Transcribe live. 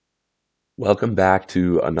Welcome back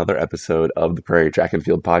to another episode of the Prairie Track and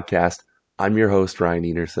Field Podcast. I'm your host, Ryan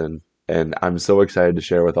Enerson, and I'm so excited to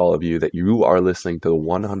share with all of you that you are listening to the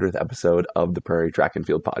 100th episode of the Prairie Track and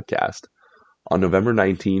Field Podcast. On November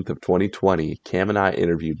 19th of 2020, Cam and I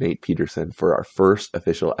interviewed Nate Peterson for our first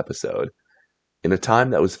official episode. In a time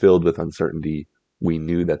that was filled with uncertainty, we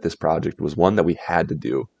knew that this project was one that we had to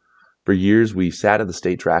do. For years, we sat at the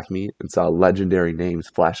state track meet and saw legendary names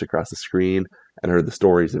flash across the screen and heard the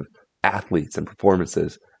stories of athletes and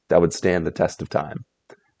performances that would stand the test of time.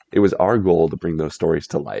 It was our goal to bring those stories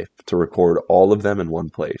to life, to record all of them in one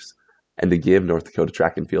place, and to give North Dakota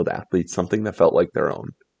track and field athletes something that felt like their own.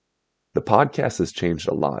 The podcast has changed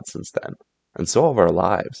a lot since then, and so have our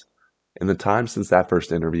lives. In the time since that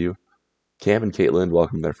first interview, Cam and Caitlin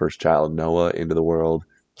welcomed their first child, Noah, into the world.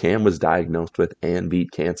 Cam was diagnosed with and beat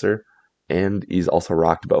cancer, and he's also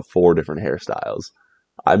rocked about 4 different hairstyles.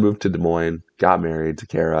 I moved to Des Moines, got married to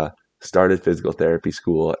Kara, started physical therapy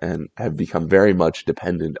school, and have become very much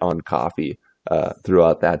dependent on coffee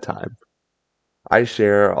throughout that time. I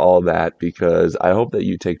share all that because I hope that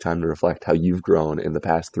you take time to reflect how you've grown in the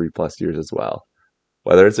past 3+ years as well.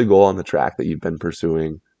 Whether it's a goal on the track that you've been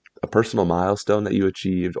pursuing, a personal milestone that you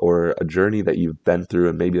achieved, or a journey that you've been through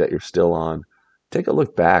and maybe that you're still on, take a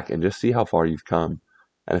look back and just see how far you've come.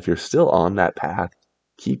 And if you're still on that path,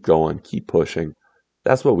 keep going, keep pushing.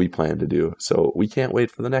 That's what we plan to do, so we can't wait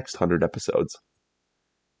for the next 100 episodes.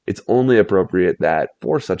 It's only appropriate that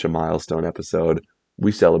for such a milestone episode,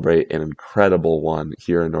 we celebrate an incredible one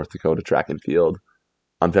here in North Dakota track and field.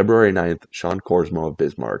 On February 9th, Korsmo of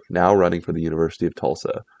Bismarck, now running for the University of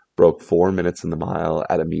Tulsa, broke 4 minutes in the mile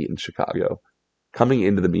at a meet in Chicago. Coming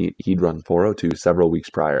into the meet, he'd run 4:02 several weeks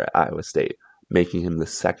prior at Iowa State, making him the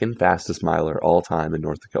second fastest miler all time in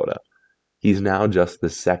North Dakota. He's now just the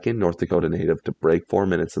second North Dakota native to break 4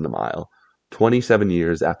 minutes in the mile, 27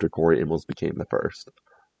 years after Corey Immels became the first.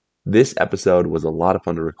 This episode was a lot of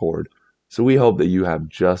fun to record, so we hope that you have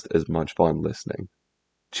just as much fun listening.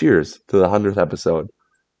 Cheers to the 100th episode.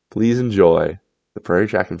 Please enjoy the Prairie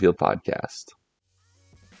Track and Field Podcast.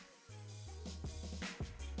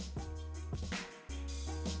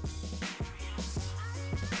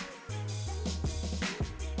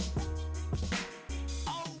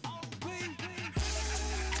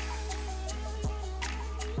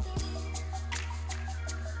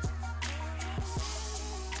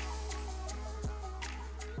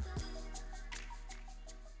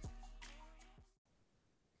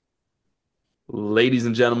 Ladies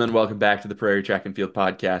and gentlemen, welcome back to the Prairie Track and Field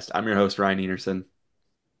Podcast. I'm your host, Ryan Enerson.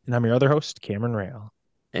 And I'm your other host, Cameron Rail.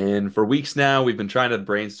 And for weeks now, we've been trying to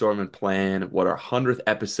brainstorm and plan what our 100th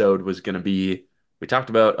episode was going to be. We talked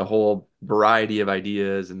about a whole variety of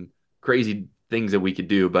ideas and crazy things that we could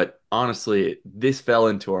do. But honestly, this fell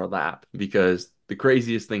into our lap because the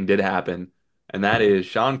craziest thing did happen. And that is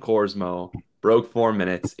Sean Korsmo broke 4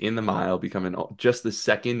 minutes in the mile, becoming just the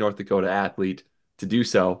second North Dakota athlete to do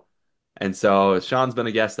so. And so Sean's been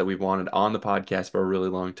a guest that we've wanted on the podcast for a really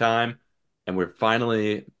long time, and we're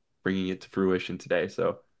finally bringing it to fruition today.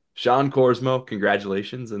 So, Sean Korsmo,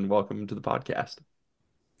 congratulations and welcome to the podcast.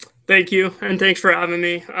 Thank you, and thanks for having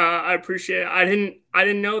me. I appreciate it. I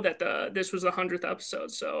didn't know that this was the 100th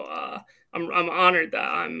episode, so I'm honored that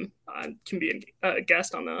I can be a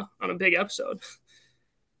guest on a big episode.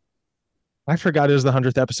 I forgot it was the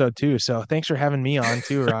 100th episode too, so thanks for having me on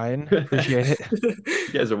too, Ryan. Appreciate it.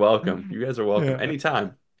 You guys are welcome. You guys are welcome Yeah.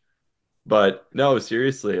 anytime. But no,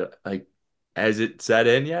 seriously, like, has it set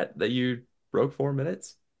in yet that you broke 4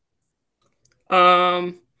 minutes?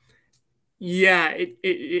 Um, yeah,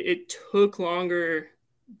 it took longer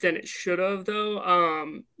than it should have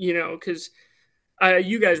though. Because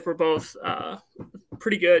you guys were both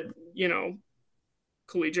pretty good,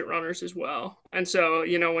 collegiate runners as well. And so,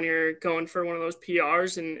 when you're going for one of those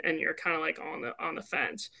PRs and you're kind of like on the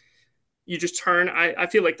fence, you just turn. I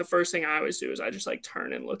feel like the first thing I always do is I just like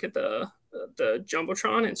turn and look at the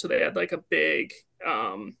Jumbotron. And so they had like a big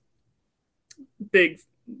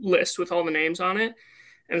list with all the names on it.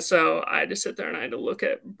 And so I had to sit there and I had to look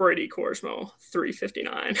at Brady Korsmo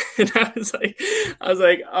 3:59. And I was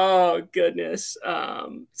like, oh goodness.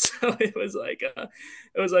 So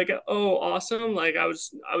oh awesome. Like I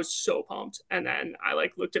was so pumped. And then I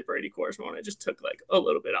like looked at Brady Korsmo and it just took like a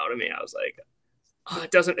little bit out of me. I was like, oh,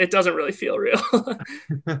 it doesn't really feel real.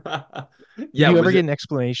 Did Yeah, you ever was get it? an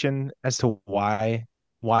explanation as to why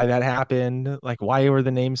that happened? Like why were the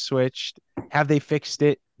names switched? Have they fixed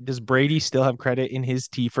it? Does Brady still have credit in his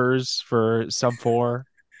TFers for sub 4?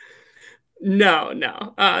 No.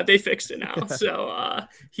 They fixed it now. So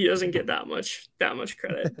he doesn't get that much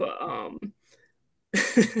credit. But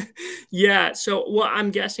Yeah, so what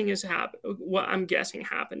I'm guessing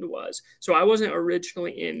happened was, so I wasn't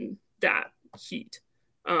originally in that heat.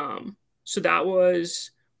 So that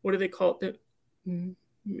was, what do they call it? The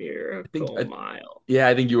I think, Miracle Mile. yeah,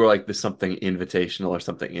 I think you were like the something invitational or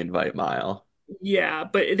something invite mile. Yeah,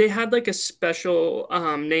 but they had like a special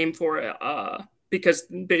name for it because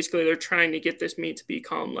basically they're trying to get this meet to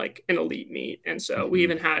become like an elite meet. And so we Mhm.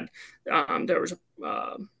 even had there was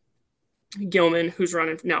Gilman, who's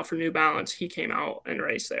running now for New Balance, he came out and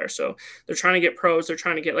raced there. So they're trying to get pros. They're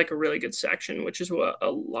trying to get like a really good section, which is what a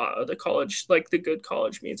lot of the college, like the good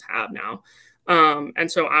college meets have now. And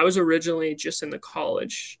so I was originally just in the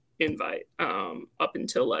college invite up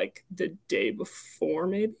until like the day before,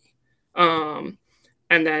 maybe. Um,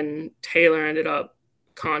 and then Taylor ended up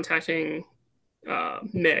contacting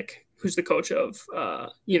Mick, who's the coach of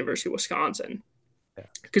University of Wisconsin, Yeah.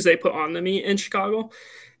 because they put on the meet in Chicago.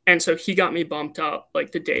 And so he got me bumped up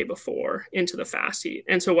like the day before into the fast heat.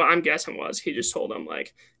 And so what I'm guessing was he just told them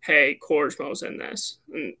like, "Hey, Korsmo's in this,"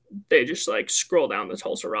 and they just like scroll down the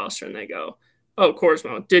Tulsa roster and they go, "Oh,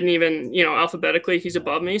 Korsmo didn't even alphabetically he's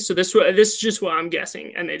above me." So this is just what I'm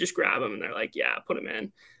guessing, and they just grab him and they're like, "Yeah, put him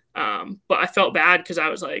in." But I felt bad because I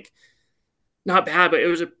was like, not bad, but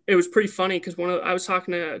it was pretty funny because I was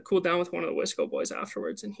talking to cool down with one of the Wisco boys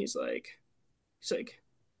afterwards, and he's like,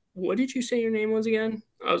 "What did you say your name was again?"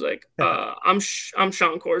 I was like, I'm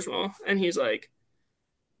Sean Korsmo," and he's like,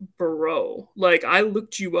 "Bro, like I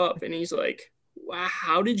looked you up," and he's like, "Wow,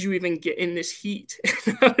 how did you even get in this heat?"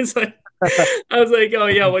 I was like, "Oh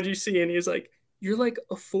yeah, what'd you see?" And he was like, "You're like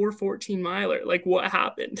a 4:14 miler. Like what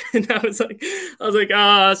happened?" And I was like,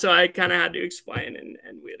 ah. So I kind of had to explain,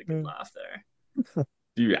 and we had a good laugh there.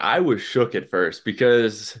 Dude, I was shook at first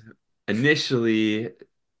because initially,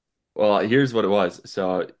 well, here's what it was.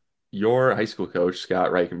 So your high school coach,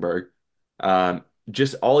 Scott Reichenberg,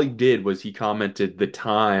 just all he did was he commented the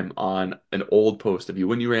time on an old post of you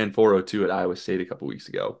when you ran 4:02 at Iowa State a couple weeks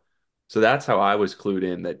ago. So that's how I was clued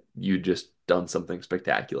in that you just done something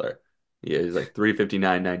spectacular. Yeah, it was like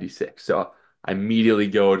 3:59.96. So I immediately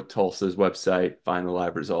go to Tulsa's website, find the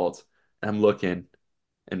live results, and I'm looking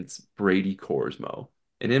and it's Brady Korsmo.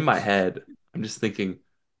 And in my head, I'm just thinking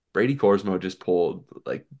Brady Korsmo just pulled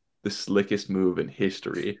like the slickest move in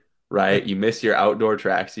history, right? You miss your outdoor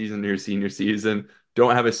track season, your senior season,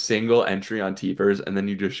 don't have a single entry on Teepers, and then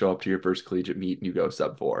you just show up to your first collegiate meet and you go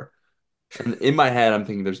sub 4. And in my head, I'm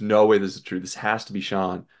thinking, there's no way this is true. This has to be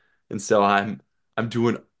Sean. And so I'm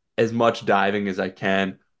doing as much diving as I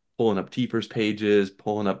can, pulling up Teepers pages,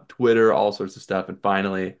 pulling up Twitter, all sorts of stuff. And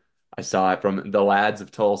finally, I saw it from the lads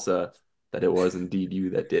of Tulsa that it was indeed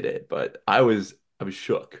you that did it. But I was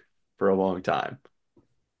shook for a long time.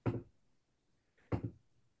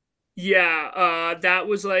 Yeah, that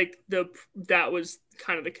was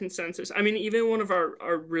kind of the consensus. I mean, even one of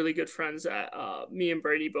our really good friends that me and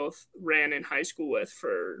Brady both ran in high school with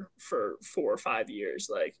for 4 or 5 years,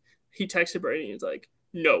 like he texted Brady and he's like,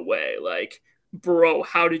 "No way, like, bro,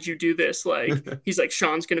 how did you do this?" Like he's like,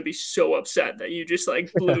 "Sean's gonna be so upset that you just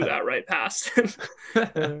like blew that right past him."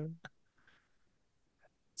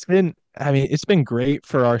 I mean, it's been great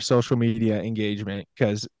for our social media engagement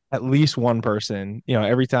because at least one person,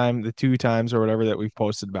 every time, the 2 times or whatever that we've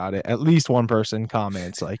posted about it, at least one person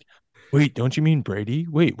comments like, wait, don't you mean Brady?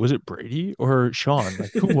 Wait, was it Brady or Sean?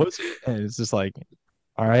 Like, who was it? And it's just like,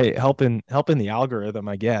 all right, helping the algorithm,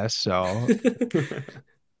 I guess. So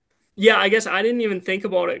Yeah, I guess I didn't even think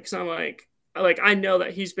about it because I'm like I know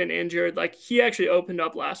that he's been injured. Like he actually opened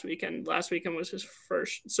up last weekend. Last weekend was his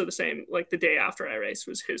first, so the same like the day after I raced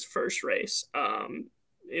was his first race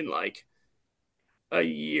in like a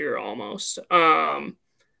year almost.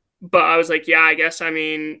 But I was like, yeah, I guess I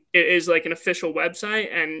mean it is like an official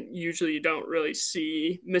website, and usually you don't really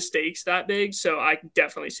see mistakes that big. So I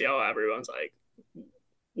definitely see how everyone's like,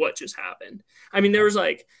 what just happened? I mean, there was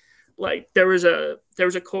there was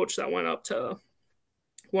a coach that went up to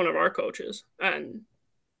one of our coaches, and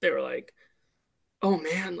they were like, "Oh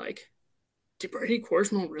man, like, did Brady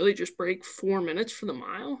Korsmo really just break 4 minutes for the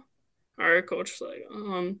mile?" Our coach was like,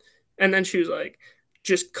 and then she was like,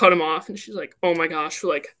 just cut him off, and she's like, "Oh my gosh,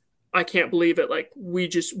 like, I can't believe it. Like, we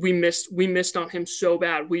missed on him so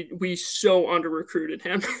bad. We so under recruited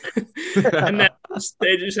him." And then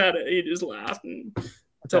they just had it. He just laughed and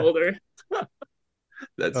told her.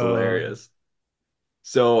 That's uh, hilarious.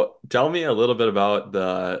 So tell me a little bit about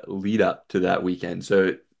the lead up to that weekend.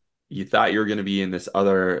 So you thought you were going to be in this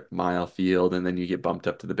other mile field and then you get bumped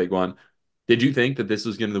up to the big one. Did you think that this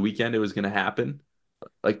was going to the weekend it was going to happen?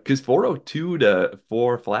 Like, because 4:02 to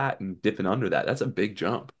 4 flat and dipping under that, that's a big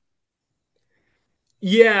jump.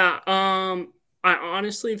 Yeah, I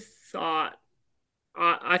honestly thought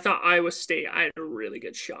I thought Iowa State I had a really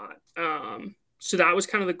good shot. So that was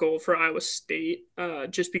kind of the goal for Iowa State,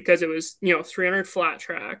 just because it was 300 flat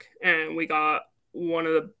track, and we got one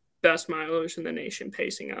of the best milers in the nation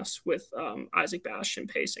pacing us with Isaac Bastian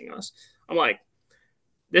pacing us. I'm like,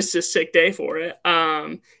 this is a sick day for it.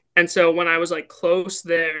 And so when I was like close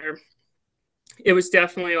there, it was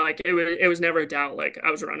definitely like it was never a doubt like I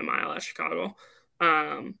was running a mile at Chicago.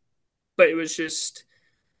 Um, but it was just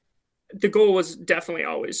the goal was definitely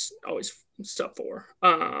always sub four.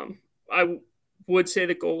 I would say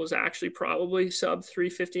the goal was actually probably sub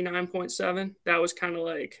 359.7. That was kind of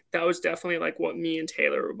like that was definitely like what me and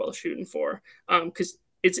Taylor were both shooting for. Because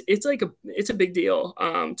it's like it's a big deal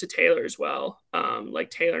to Taylor as well. Like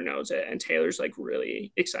Taylor knows it, and Taylor's like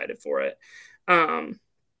really excited for it. Um,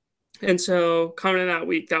 and so coming in that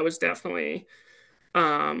week, that was definitely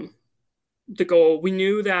um, the goal. We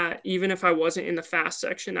knew that even if I wasn't in the fast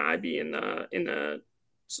section, I'd be in the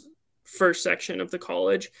first section of the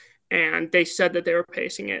college, and they said that they were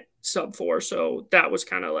pacing it sub four. So that was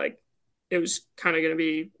kind of like it was kind of going to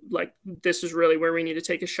be like this is really where we need to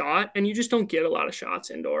take a shot, and you just don't get a lot of shots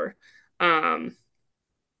indoor. Um,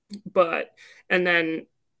 but and then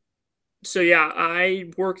so yeah,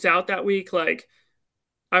 I worked out that week like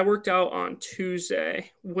I worked out on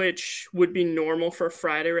Tuesday, which would be normal for a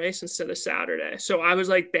Friday race instead of Saturday. So I was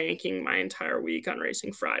like banking my entire week on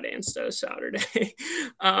racing Friday instead of Saturday.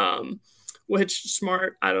 um, which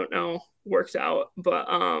smart, I don't know, worked out. But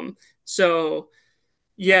so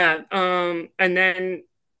yeah, and then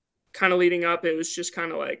kind of leading up, it was just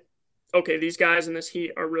kind of like, okay, these guys in this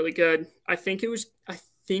heat are really good. I think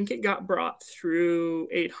it got brought through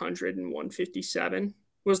 800 and 157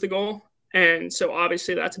 was the goal. And so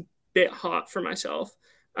obviously that's a bit hot for myself.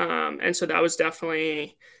 And so that was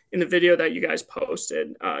definitely in the video that you guys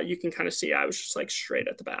posted. You can kind of see I was just like straight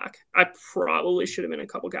at the back. I probably should have been a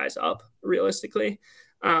couple guys up realistically.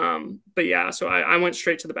 But yeah, so I went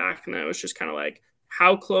straight to the back, and then it was just kind of like,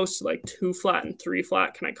 how close to like two flat and three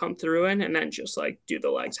flat can I come through in, and then just like do the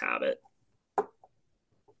legs have it.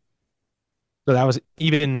 So that was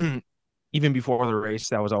even before the race,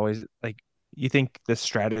 that was always like you think the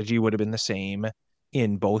strategy would have been the same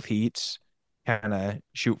in both heats, kind of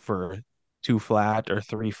shoot for two flat or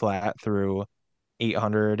three flat through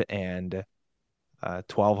 800 and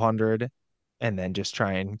 1200 and then just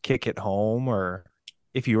try and kick it home, or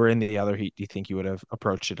if you were in the other heat, do you think you would have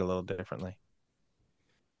approached it a little differently?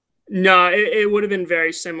 No, it would have been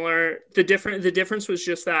very similar. The difference was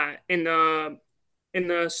just that in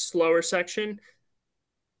the slower section,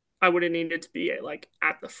 I would have needed to be like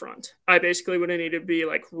at the front. I basically would have needed to be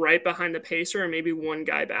like right behind the pacer, or maybe one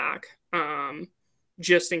guy back,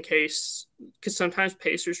 just in case, because sometimes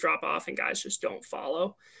pacers drop off and guys just don't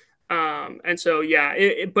follow. And so yeah,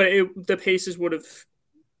 the paces would have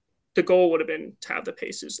the goal would have been to have the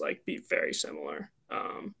paces like be very similar,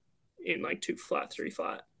 in like two flat, three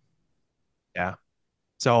flat. Yeah.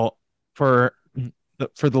 So for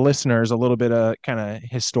for the listeners, a little bit of kind of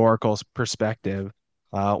historical perspective.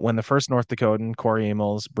 When the first North Dakotan, Corey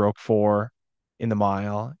Amos, broke four in the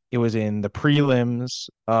mile, it was in the prelims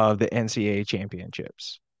of the NCAA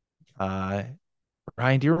championships. Uh,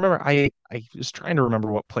 Ryan, do you remember? I was trying to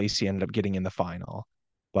remember what place he ended up getting in the final,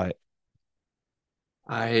 but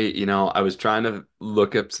I was trying to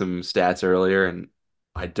look up some stats earlier and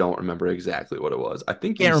I don't remember exactly what it was.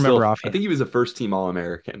 can't remember I think offhand. he was a first team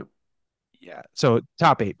All-American. Yeah, so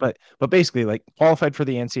top eight, but basically like qualified for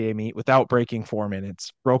the NCAA meet without breaking 4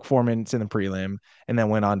 minutes, broke 4 minutes in the prelim, and then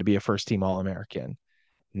went on to be a first team All American.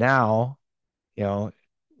 Now, you know,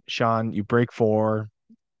 Sean, you break four,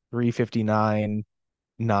 359,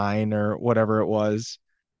 nine or whatever it was,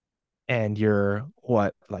 and you're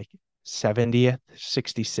what, like 70th,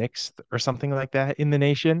 66th or something like that in the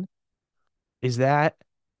nation. Is that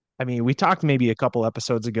I mean, we talked maybe a couple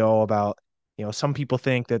episodes ago about, some people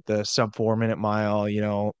think that the sub 4 minute mile,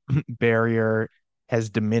 barrier has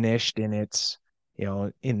diminished in its,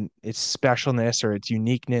 in its specialness or its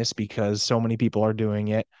uniqueness because so many people are doing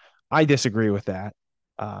it. I disagree with that.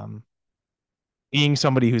 Um, Being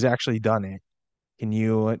somebody who's actually done it, can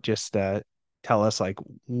you just tell us like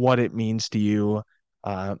what it means to you?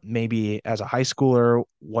 Maybe as a high schooler,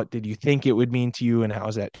 what did you think it would mean to you and how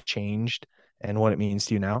has that changed and what it means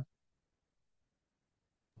to you now?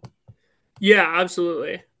 Yeah,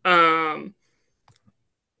 absolutely.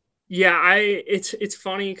 Yeah, it's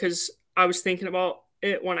funny because I was thinking about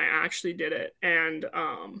it when I actually did it, and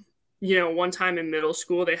one time in middle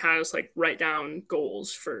school they had us like write down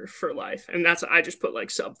goals for life, and that's I just put like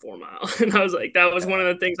sub 4 mile, and I was like that was one of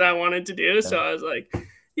the things I wanted to do, so Yeah. I was like,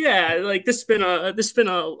 yeah, like this has been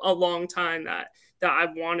a long time that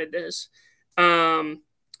I've wanted this. Um,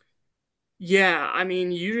 yeah, I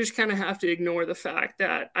mean, you just kind of have to ignore the fact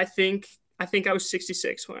that I think I was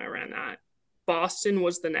 66 when I ran that. Boston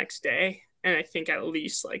was the next day, and I think at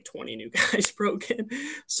least like 20 new guys broke in.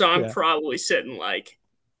 So I'm Yeah. probably sitting like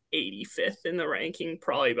 85th in the ranking,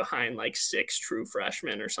 probably behind like six true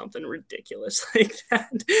freshmen or something ridiculous like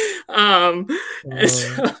that. And Uh,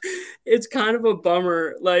 so it's kind of a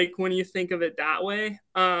bummer, like when you think of it that way.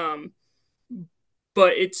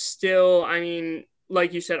 But it's still, I mean,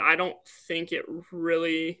 like you said, I don't think it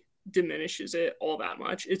really diminishes it all that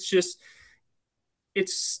much. It's just,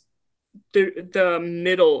 it's the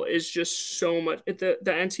middle is just so much, the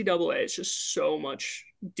NCAA is just so much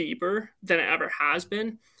deeper than it ever has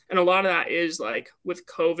been. And a lot of that is like with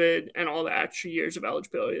COVID and all the extra years of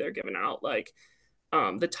eligibility they're giving out, like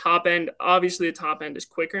the top end, obviously the top end is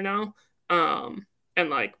quicker now. And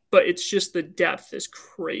like, but it's just the depth is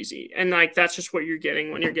crazy. And like that's just what you're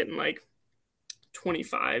getting when you're getting like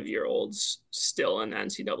 25-year-olds still in the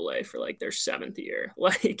NCAA for like their seventh year.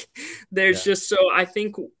 Like there's yeah. just so I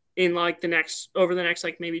think in like the next over the next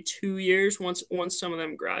like maybe 2 years, once some of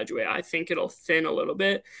them graduate, I think it'll thin a little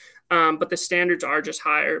bit. But the standards are just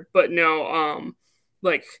higher. But no,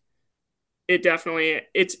 like it definitely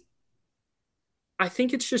it's I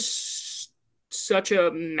think it's just such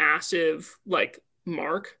a massive like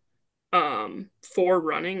mark for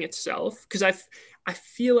running itself because I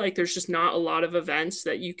feel like there's just not a lot of events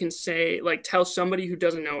that you can say like tell somebody who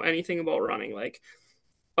doesn't know anything about running like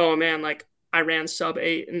oh man like I ran sub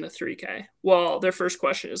 8 in the 3K. Well, their first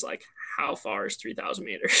question is like how far is 3,000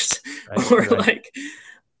 meters Right. or Right. like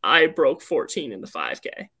I broke 14 in the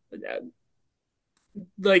 5K.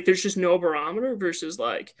 Like there's just no barometer versus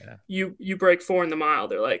like Yeah. you break 4 in the mile,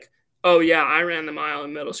 they're like oh yeah I ran the mile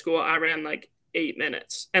in middle school, I ran like 8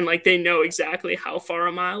 minutes, and like they know exactly how far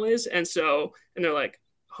a mile is, and so and they're like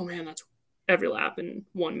oh man that's every lap in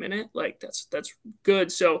 1 minute, like that's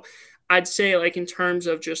good. So I'd say like in terms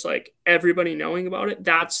of just like everybody knowing about it,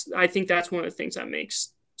 that's I think that's one of the things that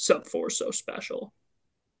makes sub 4 so special.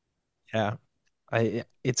 Yeah.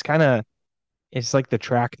 It's kind of, it's like the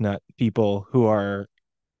track nut people who are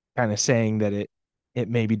kind of saying that it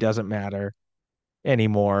maybe doesn't matter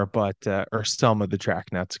anymore, but or some of the track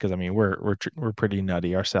nuts, because I mean we're pretty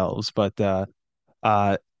nutty ourselves, but uh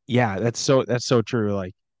yeah, that's so true.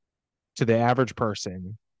 Like to the average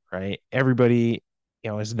person, right? Everybody,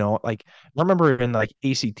 is no like I remember in like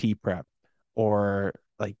ACT prep or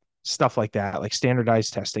like stuff like that, like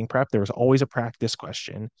standardized testing prep, there was always a practice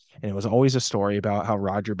question, and it was always a story about how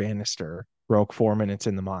Roger Bannister broke 4 minutes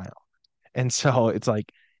in the mile. And so it's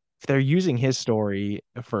like if they're using his story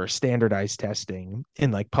for standardized testing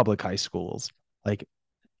in like public high schools, like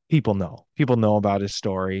people know about his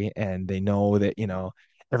story, and they know that,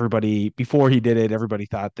 everybody before he did it, everybody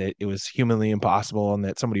thought that it was humanly impossible and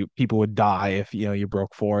that people would die if, you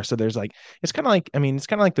broke 4. So there's like, it's kind of like, I mean, it's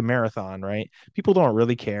kind of like the marathon, right? People don't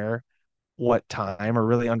really care what time or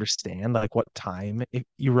really understand like what time if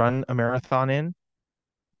you run a marathon in,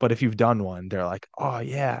 but if you've done one, they're like, oh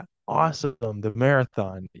yeah, awesome, the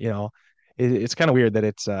marathon. It's kind of weird that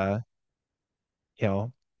it's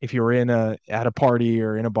if you're at a party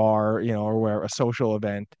or in a bar, or where a social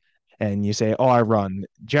event, and you say, "Oh, I run."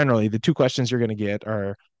 Generally, the two questions you're going to get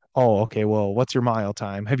are, "Oh, okay, well, what's your mile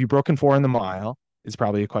time? Have you broken 4 in the mile?" Is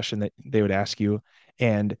probably a question that they would ask you,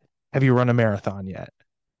 and have you run a marathon yet?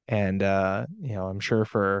 And I'm sure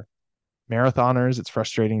for marathoners, it's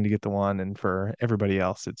frustrating to get the one, and for everybody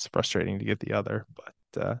else, it's frustrating to get the other.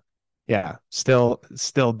 But yeah, still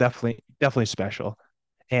definitely special.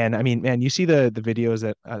 And I mean, man, you see the videos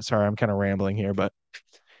that sorry, I'm kind of rambling here, but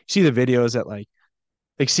you see the videos that like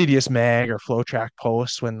CDS Mag or Flow Track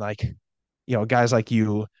posts when like guys like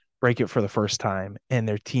you break it for the first time and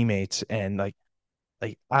their teammates, and like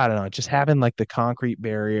I don't know, just having like the concrete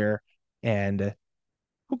barrier, and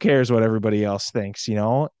who cares what everybody else thinks,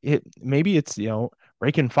 maybe it's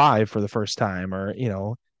breaking 5 for the first time, or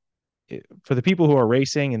for the people who are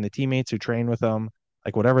racing and the teammates who train with them,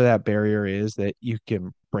 like whatever that barrier is that you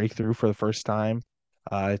can break through for the first time,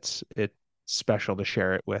 it's special to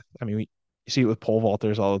share it with. I mean, you see it with pole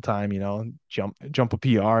vaulters all the time, jump a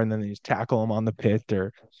PR and then they just tackle them on the pit,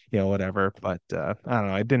 or whatever. But I don't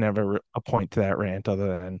know. I didn't have a point to that rant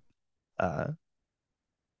other than uh,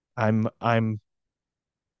 I'm I'm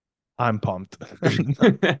pumped.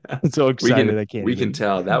 I'm so We excited. can I can't we can even.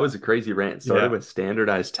 tell that was a crazy rant. Started Yeah. with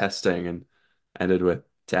standardized testing and ended with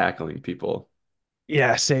tackling people.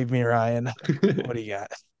 Yeah. Save me, Ryan. What do you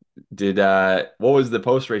got? Did what was the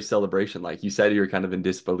post race celebration like? You said you were kind of in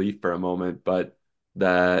disbelief for a moment, but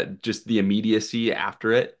the immediacy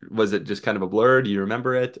after it? Was it just kind of a blur? Do you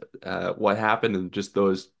remember it? What happened in just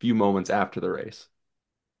those few moments after the race?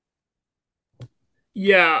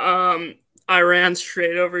 Yeah, I ran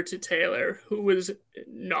straight over to Taylor, who was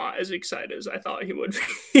not as excited as I thought he would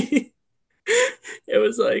be. It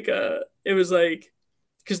was like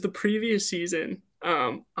because the previous season,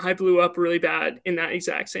 I blew up really bad in that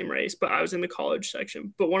exact same race, but I was in the college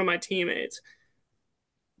section. But one of my teammates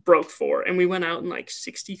broke four, and we went out in like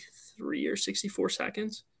 63 or 64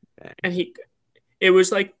 seconds, and it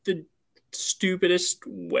was like the stupidest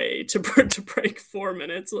way to to break 4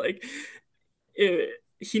 minutes. Like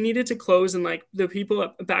he needed to close, and like the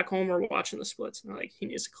people back home were watching the splits, and they're like, he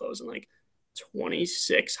needs to close in like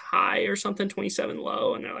 26 high or something, 27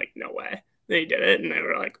 low, and they're like, no way. They did it, and they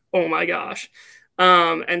were like, oh my gosh.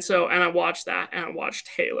 And I watched that, and I watched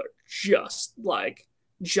Taylor just like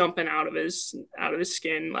jumping out of his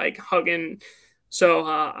skin, like hugging. So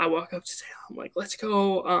I walk up to Taylor. I'm like, let's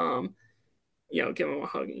go. Give him a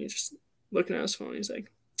hug, and he's just looking at his phone. He's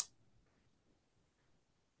like,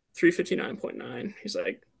 359.9. He's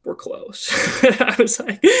like, we're close. I was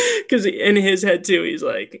like, because in his head too, he's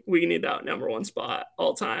like, we need that number one spot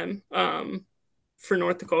all time for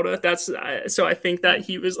North Dakota. So I think that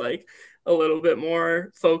he was like a little bit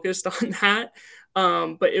more focused on that.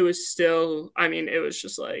 But it was still, I mean, it was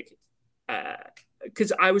just like,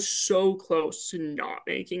 because I was so close to not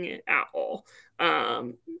making it at all.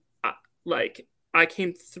 I, like I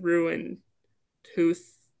came through in two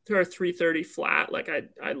or 3:30 flat. Like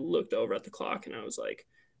I looked over at the clock and I was like,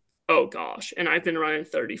 oh gosh. And I've been running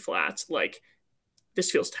 30 flats. Like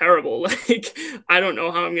this feels terrible. Like I don't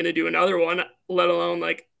know how I'm gonna do another one, let alone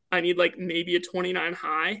like I need like maybe a 29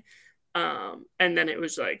 high. And then it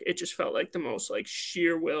was like it just felt like the most like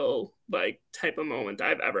sheer will like type of moment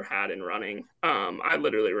I've ever had in running. I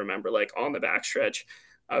literally remember like on the backstretch,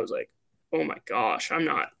 I was like, oh my gosh, I'm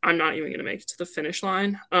not even gonna make it to the finish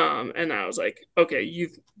line. And I was like, okay,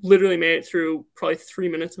 you've literally made it through probably 3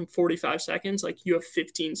 minutes and 45 seconds. Like you have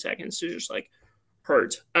 15 seconds to just like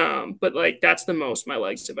hurt. But like that's the most my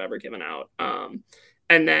legs have ever given out.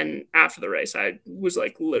 And then after the race, I was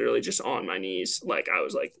like literally just on my knees. Like I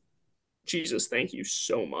was like, Jesus, thank you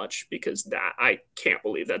so much, because that I can't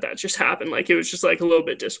believe that that just happened. Like it was just like a little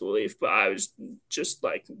bit disbelief, but I was just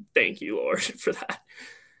like, thank you, Lord, for that.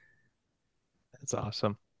 That's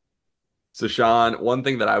awesome. So, Sean, one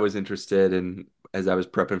thing that I was interested in as I was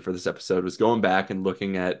prepping for this episode was going back and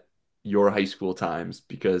looking at your high school times,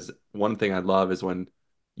 because one thing I love is when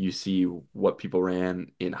you see what people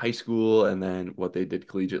ran in high school and then what they did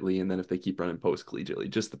collegiately, and then if they keep running post collegiately,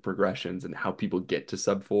 just the progressions and how people get to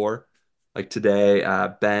sub four. Like today,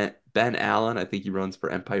 Ben Allen, I think he runs for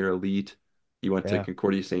Empire Elite. He went to Yeah.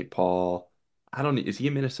 Concordia St. Paul. I don't, is he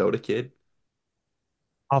a Minnesota kid?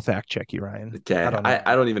 I'll fact check you, Ryan. I Okay, don't know.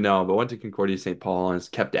 I don't even know, but went to Concordia St. Paul and has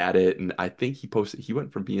kept at it. And I think he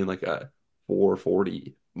went from being like a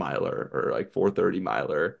 440 miler or like 430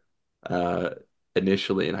 miler uh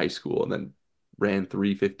initially in high school, and then ran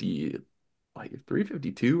 350, like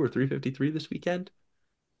 352 or 353 this weekend.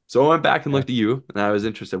 So I went back and Yeah. looked at you, and I was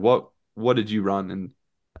interested. What did you run?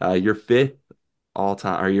 And your fifth all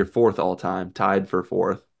time, or your fourth all time, tied for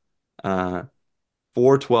fourth. Uh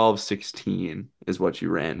 4:12:16 is what you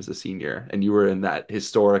ran as a senior, and you were in that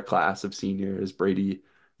historic class of seniors, Brady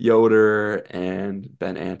Yoder and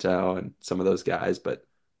Ben Anto and some of those guys. But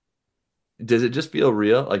does it just feel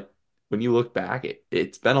real? Like when you look back,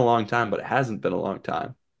 it's been a long time, but it hasn't been a long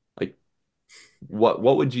time. Like what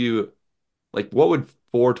would you like? What would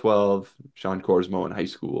 4:12 Sean Korsmo in high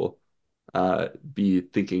school be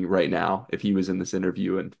thinking right now if he was in this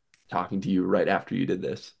interview and talking to you right after you did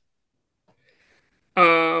this?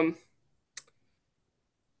 Um,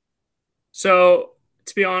 so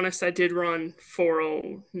to be honest, I did run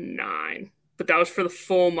 4:09, but that was for the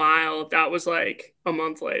full mile. That was like a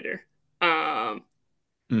month later. Um,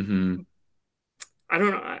 Hmm. I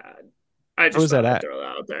don't know. I Where just was that thought I'd at? throw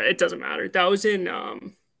that out there. It doesn't matter. That was in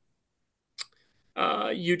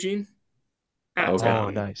Eugene at Okay. Oh,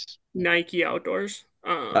 nice. Nike Outdoors.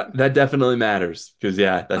 That definitely matters because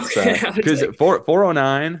yeah, that's Okay, I was because like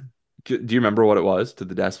 409. Do you remember what it was to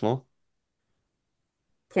the decimal?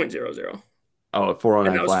 0.00. Oh,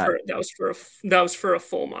 And 409 flat. that was for a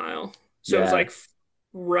full mile. So it was Yeah. like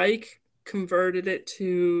Reich converted it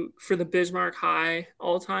to for the Bismarck High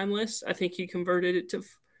all time list. I think he converted it to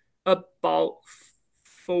about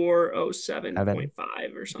Evan.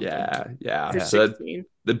 407.5 or something Yeah. for Yeah. So that 16.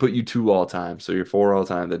 that'd put you two all time. So you're four all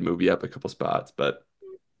time. That'd move you up a couple spots. But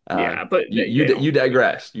Yeah, but you they don't. you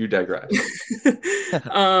digress. You digress.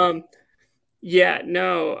 um, yeah,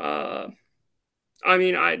 no. I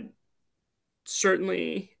mean, I'd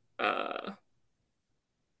certainly, yeah,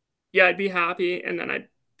 I'd be happy, and then I'd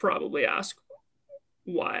probably ask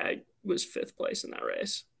why I was fifth place in that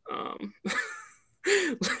race.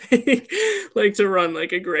 Like, like to run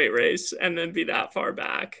like a great race and then be that far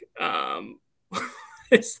back.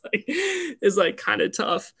 It's like kind of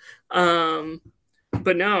tough. Um,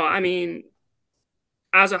 but no, I mean,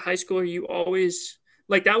 as a high schooler, you always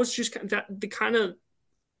like that was just that the kind of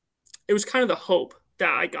it was kind of the hope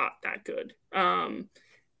that I got that good. Because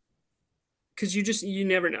you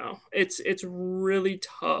never know. It's really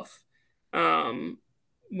tough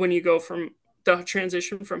when you go from the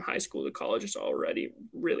transition from high school to college is already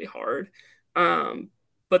really hard. Um,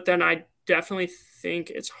 but then I definitely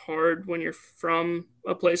think it's hard when you're from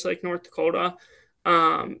a place like North Dakota,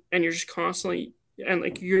 and you're just constantly and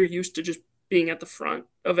like you're used to just being at the front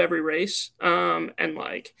of every race, and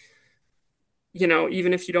like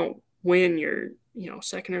even if you don't win, you're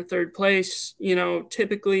second or third place.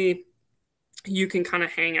 Typically you can kind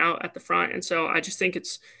of hang out at the front. And so I just think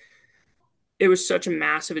it was such a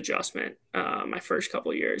massive adjustment my first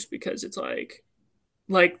couple of years because it's like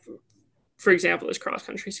for example this cross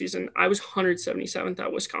country season I was 177th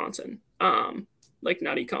at Wisconsin, like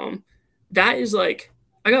nutty comb. That is like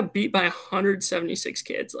I got beat by 176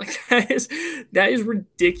 kids. Like that is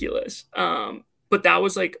ridiculous. But that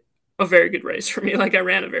was like a very good race for me. Like I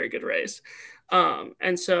ran a very good race.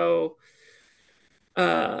 And so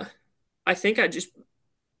uh I think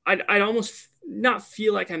I'd almost not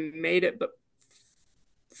feel like I made it, but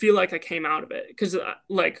feel like I came out of it. Because,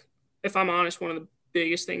 like, if I'm honest, one of the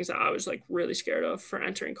biggest things that I was like really scared of for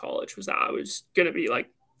entering college was that I was gonna be like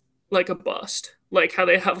a bust, like how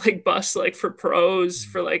they have like busts like for pros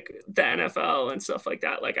for like the NFL and stuff like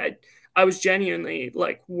that. Like I was genuinely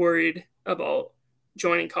like worried about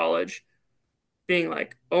joining college, being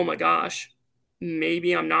like, oh my gosh,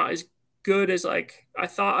 maybe I'm not as good as like I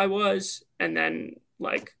thought I was, and then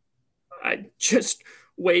like I just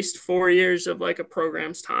waste 4 years of like a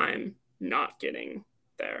program's time not getting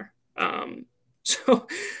there. So,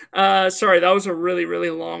 sorry, that was a really, really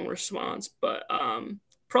long response, but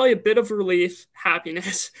probably a bit of relief,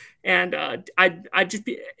 happiness, and I'd just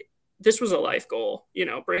be. This was a life goal,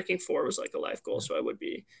 breaking four was like a life goal, so I would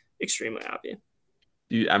be extremely happy.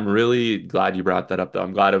 I'm really glad you brought that up, though.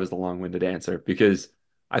 I'm glad it was the long-winded answer because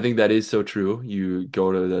I think that is so true. You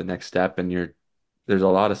go to the next step and there's a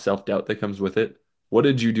lot of self-doubt that comes with it. What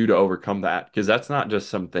did you do to overcome that? Because that's not just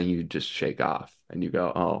something you just shake off and you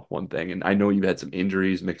go, oh, one thing. And I know you've had some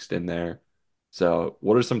injuries mixed in there. So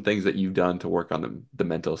what are some things that you've done to work on the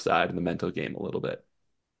mental side and the mental game a little bit?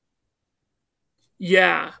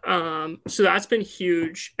 Yeah, so that's been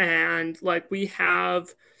huge, and like we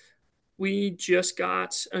just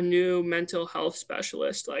got a new mental health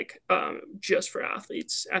specialist like just for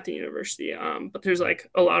athletes at the university, but there's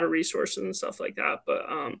like a lot of resources and stuff like that, but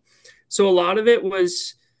so a lot of it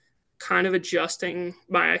was kind of adjusting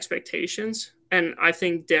my expectations, and I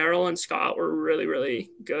think Daryl and Scott were really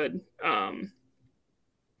really good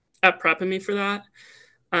at prepping me for that.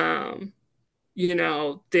 um,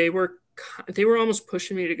 they were almost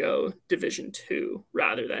pushing me to go Division 2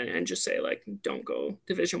 rather than and just say like don't go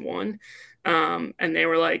Division 1. And they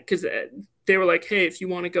were like because they were like, hey, if you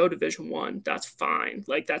want to go Division 1, that's fine,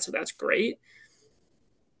 like that's great,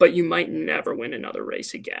 but you might never win another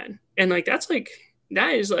race again. And like that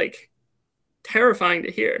is like terrifying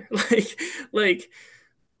to hear. Like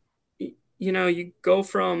you go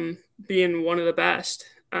from being one of the best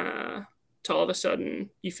to all of a sudden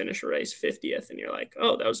you finish a race 50th and you're like,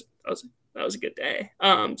 oh, that was a good day.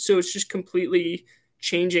 So it's just completely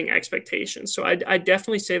changing expectations. So I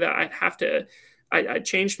definitely say that I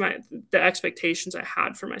changed the expectations I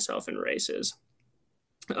had for myself in races,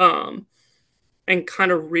 um, and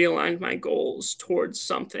kind of realigned my goals towards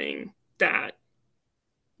something that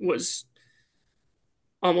was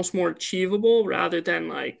almost more achievable rather than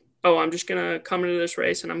like, oh, I'm just gonna come into this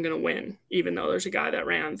race and I'm gonna win, even though there's a guy that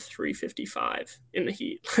ran 3:55 in the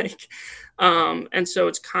heat. Like, and so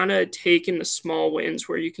it's kind of taking the small wins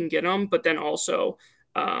where you can get them, but then also,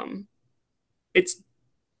 um, it's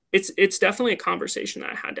it's definitely a conversation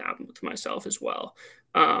that I had to have with myself as well.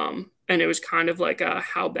 And it was kind of like a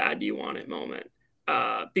how bad do you want it moment.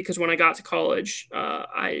 Because when I got to college,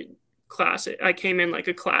 I came in like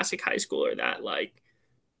a classic high schooler that like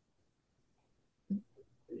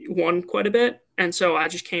won quite a bit, and so I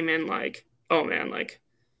just came in like, oh man, like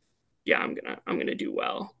yeah, I'm gonna do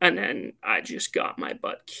well, and then I just got my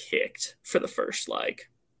butt kicked for the first like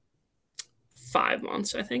 5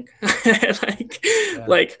 months, I think. like Yeah.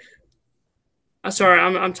 like Sorry,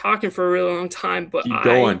 I'm talking for a really long time, but Keep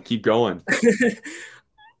going. Keep going.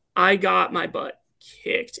 I got my butt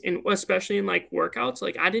kicked, and especially in like workouts.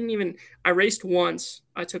 Like I raced once.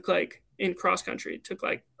 I took like in cross country, took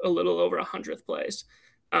like a little over 100th place.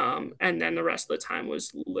 And then the rest of the time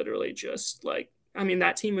was literally just like, I mean,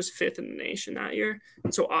 that team was fifth in the nation that year.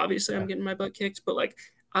 So obviously I'm Yeah. getting my butt kicked, but like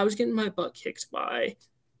I was getting my butt kicked by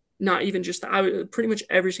not even just that. I was pretty much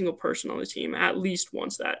every single person on the team at least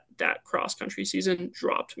once that cross country season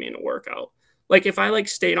dropped me in a workout. Like if I like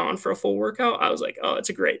stayed on for a full workout, I was like, oh, it's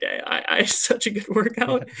a great day. I had such a good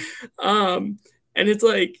workout. Um, and it's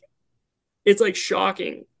like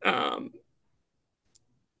shocking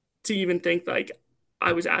to even think like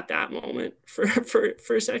I was at that moment for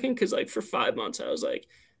a second, because like for 5 months I was like,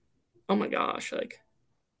 oh my gosh, like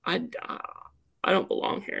I I don't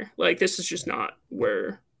belong here. Like this is just not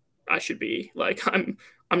where I should be. Like I'm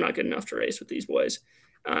not good enough to race with these boys.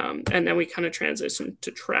 And then we kind of transitioned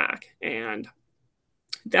to track, and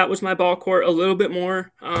that was my ball court a little bit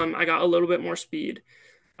more. I got a little bit more speed,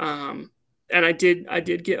 um, and I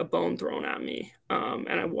did get a bone thrown at me, and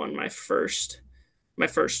I won my first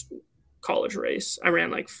college race. I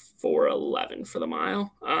ran like 4:11 for the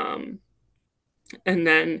mile. And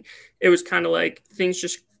then it was kind of like things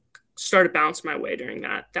just started bouncing my way during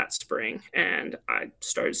that spring, and I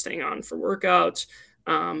started staying on for workouts.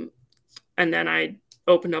 Um, and then I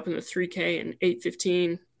opened up in the 3K and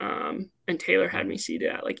 8:15, and Taylor had me seated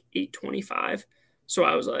at like 8:25. So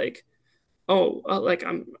I was like, oh, like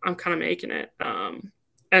I'm kind of making it.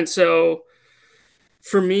 And so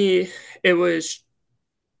for me, it was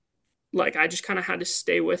like I just kind of had to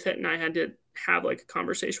stay with it, and I had to have like a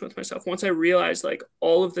conversation with myself once I realized like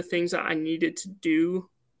all of the things that I needed to do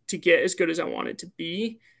to get as good as I wanted to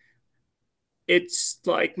be. It's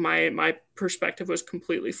like my perspective was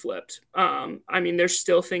completely flipped. I mean, there's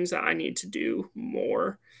still things that I need to do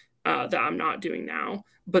more that I'm not doing now.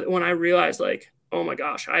 But when I realized like, oh my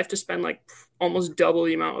gosh, I have to spend like almost double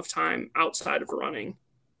the amount of time outside of running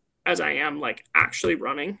as I am like actually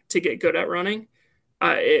running to get good at running,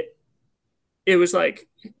 it was like,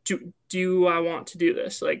 do I want to do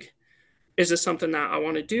this? Like, is this something that I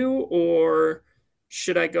want to do, or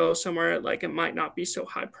should I go somewhere like it might not be so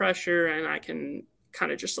high pressure and I can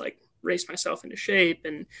kind of just like race myself into shape?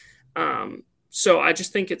 And so I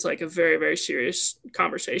just think it's like a very, very serious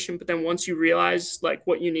conversation. But then once you realize like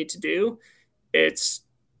what you need to do, it's,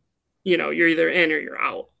 you're either in or you're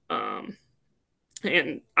out.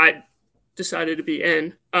 And I decided to be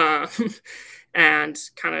in, and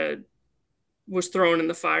kind of was thrown in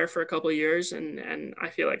the fire for a couple of years, and I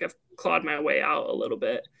feel like I've clawed my way out a little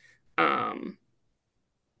bit. Um,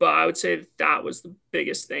 but I would say that was the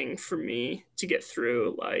biggest thing for me to get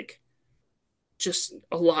through, like just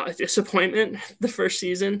a lot of disappointment the first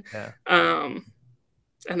season, Yeah. um,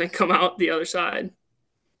 and then come out the other side.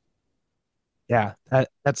 Yeah,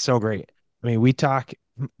 that's so great. I mean, we talk,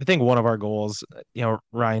 I think one of our goals,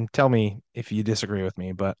 Ryan, tell me if you disagree with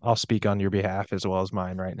me, but I'll speak on your behalf as well as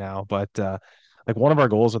mine right now. But like one of our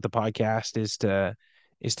goals with the podcast is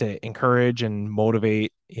to encourage and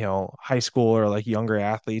motivate, high school or like younger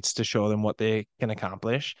athletes to show them what they can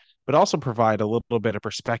accomplish, but also provide a little bit of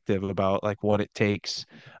perspective about like what it takes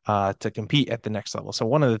to compete at the next level. So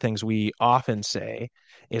one of the things we often say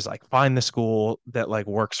is like find the school that like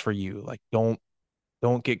works for you. Like don't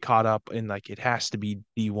get caught up in like it has to be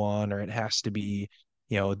D1 or it has to be,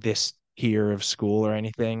 this tier of school or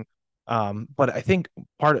anything. But I think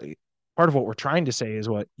part of what we're trying to say is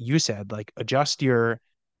what you said, like adjust your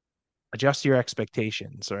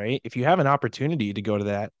expectations, right? If you have an opportunity to go to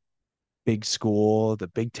that big school, the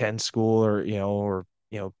Big Ten school, or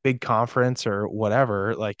big conference or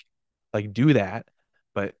whatever, like do that.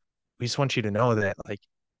 But we just want you to know that like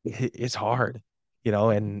it's hard,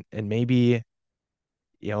 and maybe,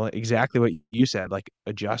 exactly what you said, like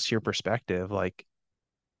adjust your perspective. Like,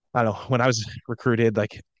 I don't know, when I was recruited,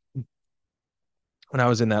 like when I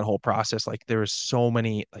was in that whole process, like there was so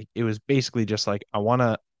many, like it was basically just like I want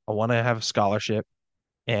to have a scholarship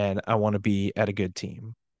and I want to be at a good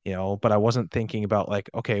team, but I wasn't thinking about like,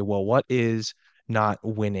 okay, well, what is not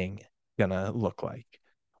winning gonna look like?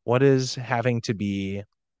 What is having to be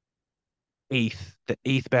the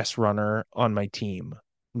eighth best runner on my team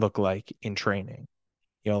look like in training?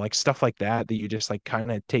 Like stuff like that you just like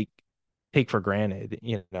kind of take for granted,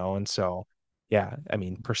 and so yeah, I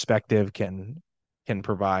mean perspective can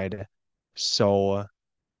provide so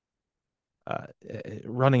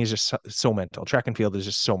running is just so mental. Track and field is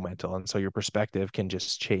just so mental, and so your perspective can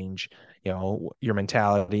just change, your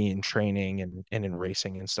mentality in training and in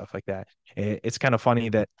racing and stuff like that. It's kind of funny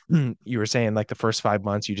that you were saying like the first 5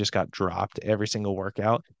 months you just got dropped every single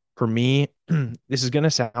workout. For me, this is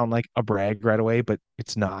gonna sound like a brag right away, but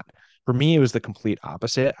it's not. For me, it was the complete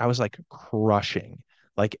opposite. I was like crushing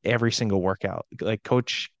like every single workout. Like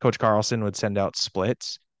Coach Carlson would send out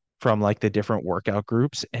splits from like the different workout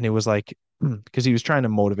groups, and it was like because he was trying to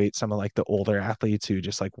motivate some of like the older athletes who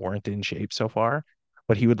just like weren't in shape so far.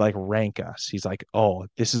 But he would like rank us. He's like, "Oh,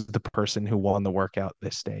 this is the person who won the workout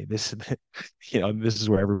this day. This is this is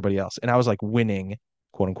where everybody else." And I was like winning,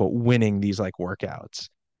 quote unquote, winning these like workouts.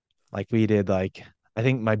 Like we did like I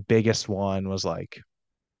think my biggest one was like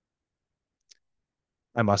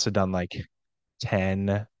I must have done like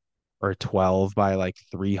 10 or 12 by like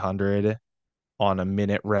 300 on a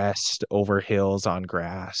minute rest over hills on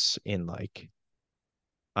grass in like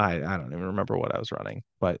I don't even remember what I was running,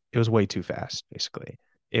 but it was way too fast, basically.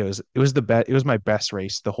 It was my best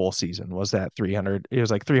race the whole season was that 300. It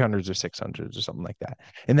was like 300s or 600s or something like that.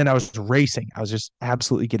 And then I was racing. I was just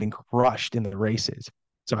absolutely getting crushed in the races.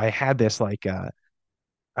 So I had this like I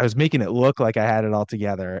was making it look like I had it all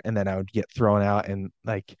together, and then I would get thrown out. And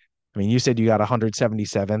like, I mean, you said you got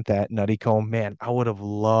 177th at Nutty Comb. Man, I would have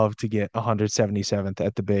loved to get 177th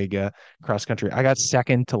at the big cross country. I got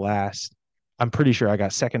second to last. I'm pretty sure I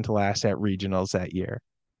got second to last at regionals that year.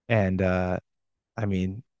 And I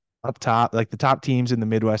mean, up top, like the top teams in the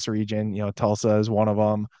Midwest region, Tulsa is one of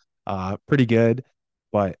them, pretty good,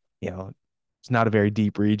 but it's not a very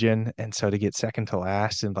deep region. And so to get second to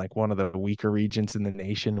last in like one of the weaker regions in the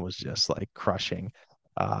nation was just like crushing.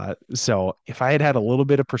 So if I had had a little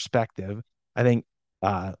bit of perspective, I think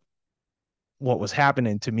uh, what was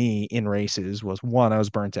happening to me in races was one, I was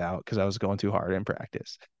burnt out because I was going too hard in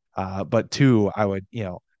practice. But two, I would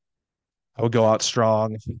go out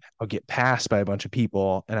strong. I would get passed by a bunch of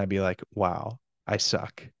people, and I'd be like, "Wow, I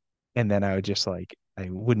suck." And then I would just like I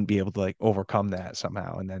wouldn't be able to like overcome that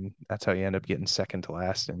somehow, and then that's how you end up getting second to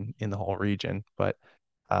last in the whole region. But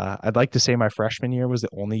I'd like to say my freshman year was the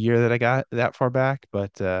only year that I got that far back,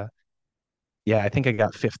 but yeah, I think I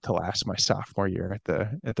got fifth to last my sophomore year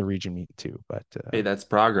at the region meet too. But Hey, that's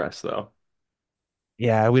progress though.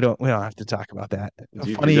 yeah, we don't have to talk about that. If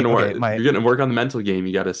you're Funny, gonna okay, work, if my you're gonna work on the mental game,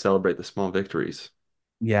 you got to celebrate the small victories.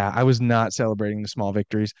 yeah, I was not celebrating the small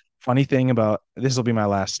victories. Funny thing about this will be my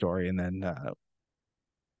last story, and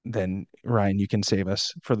then Ryan, you can save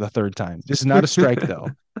us for the third time. This is not a strike,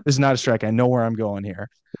 though. This is not a strike. I know where I'm going here.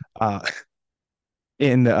 Uh,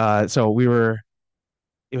 in so we were.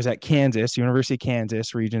 It was at Kansas, University of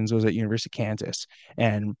Kansas. Regions was at University of Kansas,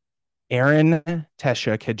 and Erin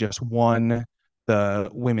Teshuk had just won the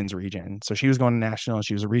women's region. So she was going to national.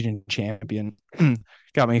 She was a region champion.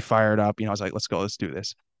 Got me fired up. I was like, let's go, let's do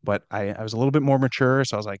this. But I was a little bit more mature.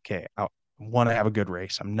 So I was like, okay, I want to have a good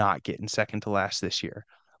race. I'm not getting second to last this year.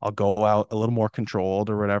 I'll go out a little more controlled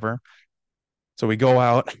or whatever. So we go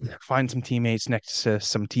out, find some teammates next to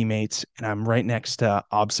some teammates, and I'm right next to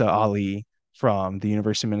Absa Ali from the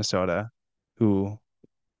University of Minnesota, who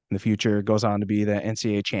in the future goes on to be the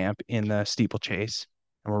NCAA champ in the steeplechase.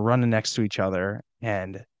 And we're running next to each other.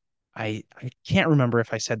 And I can't remember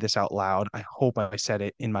if I said this out loud. I hope I said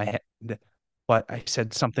it in my head, but I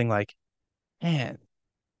said something like, man,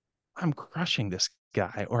 I'm crushing this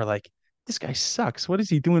guy, or like, this guy sucks. What is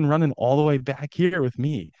he doing running all the way back here with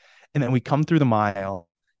me? And then we come through the mile,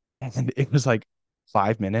 and it was like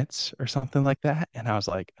 5 minutes or something like that. And I was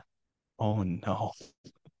like, oh no,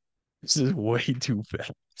 this is way too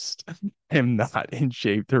fast. I'm not in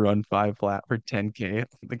shape to run five flat for 10K on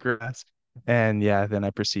the grass. And yeah, then I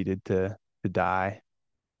proceeded to die.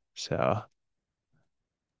 So,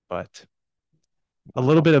 but a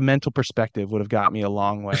little Wow. bit of mental perspective would have got me a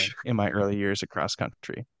long way in my early years of cross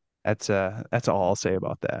country. That's all I'll say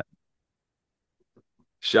about that.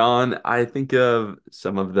 Sean, I think of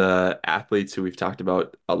some of the athletes who we've talked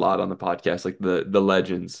about a lot on the podcast, like the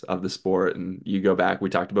legends of the sport. And you go back, we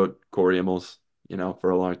talked about Corey Immels,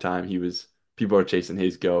 for a long time. People are chasing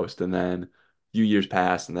his ghost. And then a few years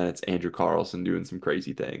pass, and then it's Andrew Carlson doing some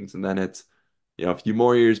crazy things. And then it's, a few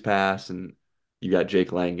more years pass, and you got Jake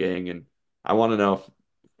Langang. And I want to know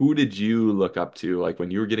who did you look up to, like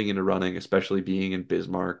when you were getting into running, especially being in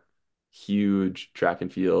Bismarck? Huge track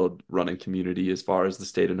and field running community as far as the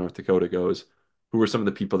state of North Dakota goes. Who were some of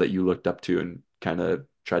the people that you looked up to and kind of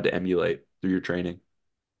tried to emulate through your training?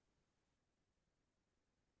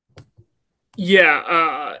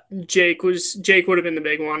 Yeah, Jake would have been the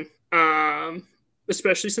big one.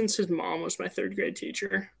 Especially since his mom was my third grade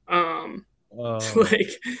teacher. Oh, Like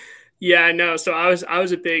Yeah, no. So I was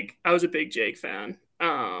a big Jake fan.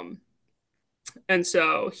 And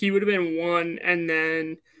so he would have been one, and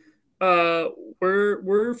then uh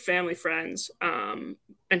we're family friends.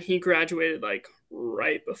 And he graduated like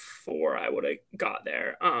right before I would have got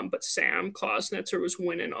there. But Sam Klausnitzer was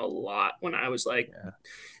winning a lot when I was like Yeah.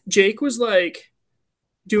 Jake was like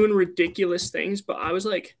doing ridiculous things, but I was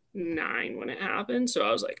like 9 when it happened. So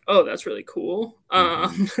I was like, oh, that's really cool. Hmm.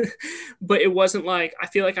 But it wasn't like, I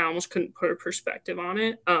feel like I almost couldn't put a perspective on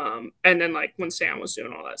it. And then like when Sam was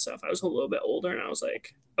doing all that stuff, I was a little bit older and I was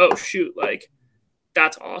like, oh shoot, like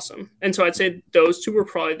that's awesome. And so I'd say those two were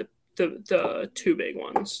probably the two big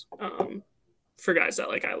ones, for guys that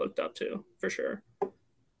like I looked up to for sure.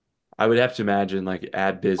 I would have to imagine like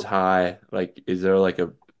at Biz High, like is there like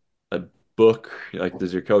a book? Like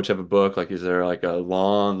does your coach have a book? Like is there like a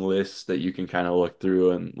long list that you can kind of look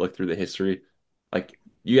through and look through the history? Like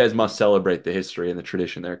you guys must celebrate the history and the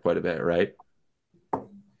tradition there quite a bit, right?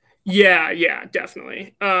 Yeah, yeah,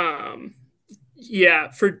 definitely. Yeah,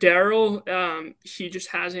 for Daryl, he just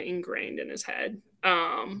has it ingrained in his head.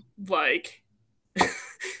 Like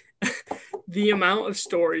the amount of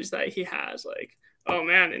stories that he has, like, oh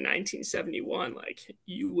man, in 1971, like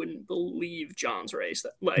you wouldn't believe John's race.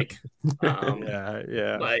 Um, Yeah,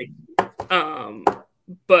 yeah. like, um,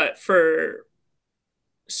 but for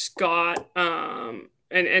Scott,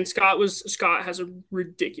 and Scott has a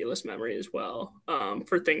ridiculous memory as well,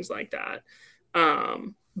 for things like that.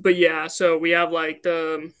 But yeah, so we have like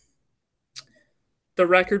the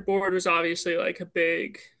record board was obviously like a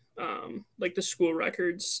big, like the school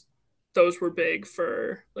records, those were big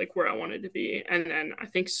for like where I wanted to be. And then I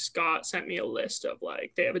think Scott sent me a list of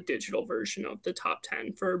like they have a digital version of the top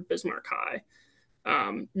 10 for Bismarck High.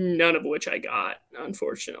 None of which I got,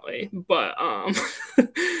 unfortunately. But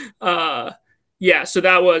uh yeah, so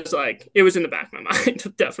that was like it was in the back of my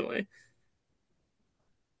mind, definitely.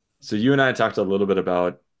 So you and I talked a little bit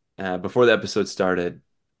about before the episode started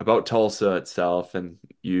about Tulsa itself, and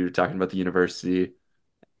you talking about the university.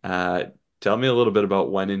 Uh, Tell me a little bit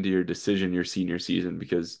about went into your decision your senior season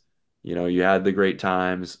because you had the great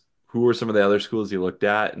times. Who were some of the other schools you looked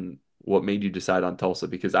at, and what made you decide on Tulsa?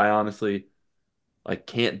 Because I honestly like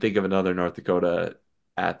can't think of another North Dakota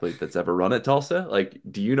athlete that's ever run at Tulsa. Like,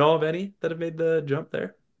 do you know of any that have made the jump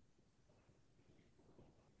there?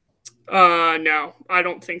 No, I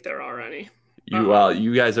don't think there are any. Well, Um,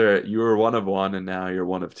 you were one of one, and now you're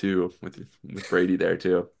one of two with Brady there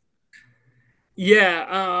too.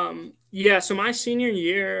 yeah, so my senior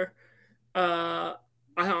year, uh,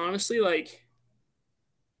 I honestly like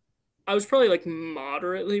I was probably like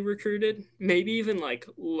moderately recruited, maybe even like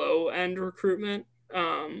low end recruitment,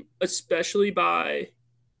 especially by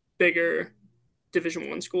bigger Division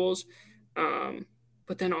 1 schools. Um,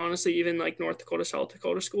 but then honestly, even like North Dakota, South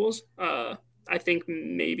Dakota schools, I think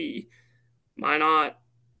maybe Minot,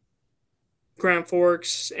 Grand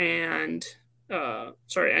Forks, and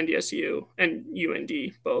sorry, NDSU and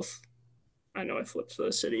UND both. I know I flipped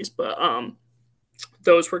those cities, but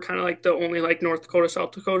those were kind of like the only like North Dakota,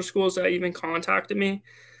 South Dakota schools that even contacted me.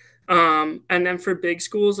 And then for big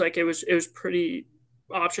schools, like it was pretty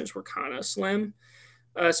options were kind of slim,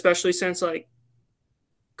 especially since like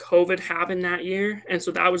COVID happened that year, and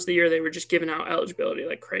so that was the year they were just giving out eligibility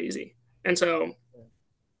like crazy. And so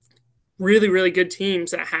really, really good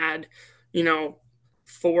teams that had, you know,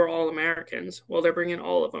 4 All-Americans. Well, they're bringing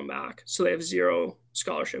all of them back, so they have zero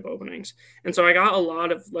scholarship openings. And so I got a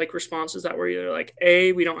lot of like responses that were either like,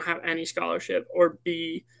 A, we don't have any scholarship, or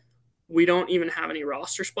B, we don't even have any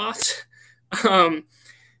roster spots. um,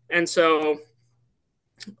 and so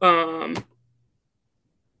um,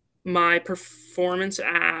 my performance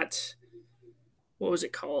at what was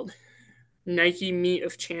it called? Nike Meet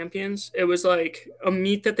of Champions. It was like a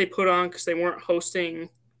meet that they put on because they weren't hosting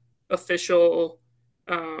official,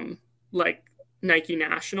 um, like Nike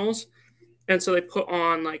Nationals, and so they put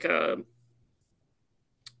on like a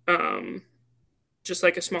um, just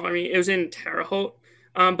like a smaller meet. It was in Terre Haute,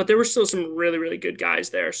 but there were still some really really good guys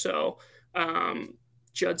there. So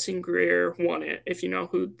Judson Greer won it. If you know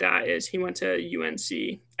who that is, he went to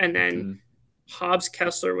UNC, and then Hmm. Hobbs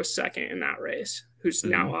Kessler was second in that race, who's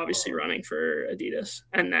now Hmm. obviously running for Adidas.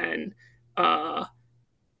 And then uh,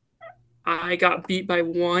 I got beat by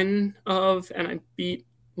and I beat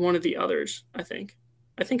one of the others, I think.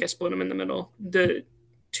 I think I split them in the middle, the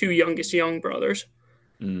two youngest young brothers.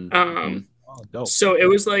 Hmm. Um, Oh, dope. so it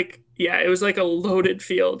was like, yeah, it was like a loaded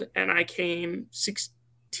field, and I came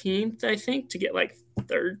 16th, I think, to get like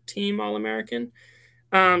third team All American.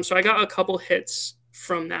 So I got a couple hits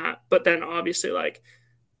from that, but then obviously like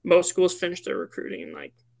most schools finish their recruiting in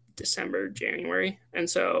like December, January, and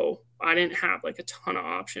so I didn't have like a ton of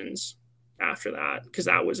options after that because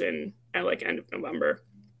that was in at like end of November.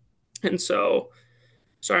 And so,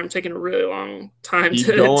 sorry, I'm taking a really long time Keep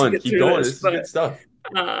to going, get keep through going. this, This is good but stuff.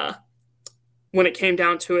 uh, when it came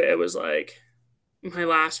down to it, it was like my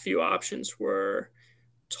last few options were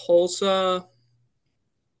Tulsa,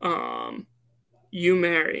 um,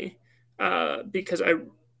 Mary, because I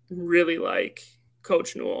really like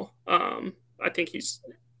Coach Newell. I think he's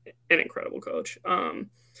an incredible coach. And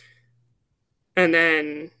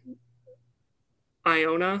then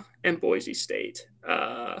Iona and Boise State,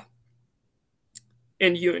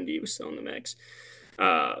 and UND was still in the mix.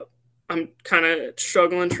 Uh, I'm kind of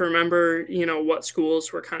struggling to remember, what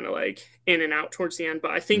schools were kind of like in and out towards the end,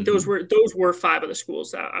 but I think those Hmm. were five of the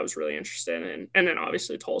schools that I was really interested in, and then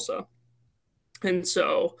obviously Tulsa. And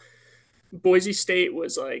so Boise State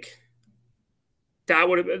was like that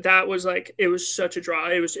was like it was such a draw.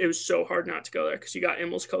 It was so hard not to go there because you got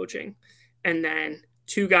Immel's coaching, and then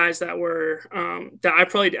two guys that were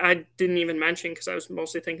that I didn't even mention because I was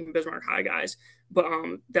mostly thinking Bismarck High guys, but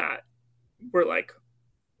that were like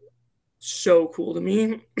so cool to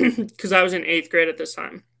me because I was in eighth grade at this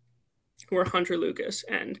time. Were Hunter Lucas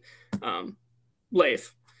and um,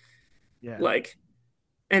 Leif, Yeah. like,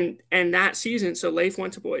 and that season, so Leif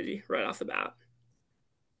went to Boise right off the bat,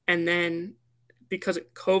 and then because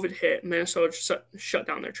COVID hit, Minnesota shut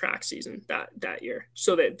down their track season that year,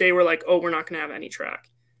 so that they were like, "Oh, we're not going to have any track."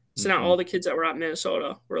 So now Hmm. all the kids that were at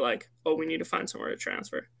Minnesota were like, "Oh, we need to find somewhere to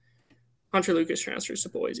transfer." Hunter Lucas transfers to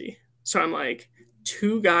Boise, so I'm like,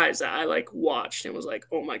 two guys that I like watched and was like,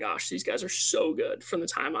 "Oh my gosh, these guys are so good." From the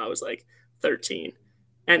time I was like 13,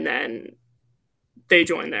 and then they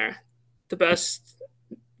joined there. The best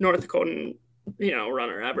North Dakotan,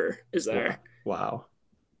 runner ever is Wow. there, Wow.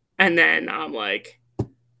 and then I'm like,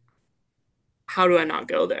 how do I not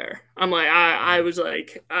go there? I'm like, I was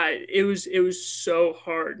like, it was so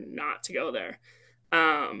hard not to go there.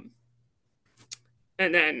 Um,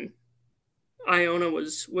 and then Iona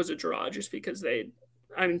was a draw just because they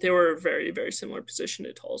were a very, very similar position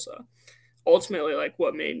to Tulsa. Ultimately, like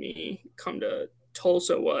what made me come to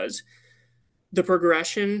Tulsa was the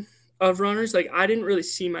progression of runners. Like I didn't really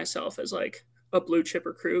see myself as like a blue chip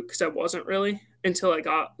recruit because I wasn't really until I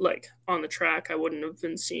got like on the track. I wouldn't have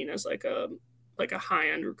been seen as like a high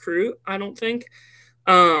end recruit. I don't think.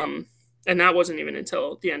 Um, and that wasn't even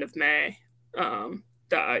until the end of May that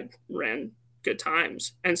I ran good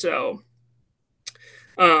times. And so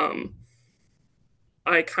um,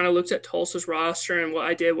 I kind of looked at Tulsa's roster, and what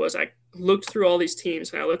I did was I looked through all these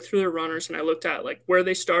teams and I looked through their runners and I looked at like where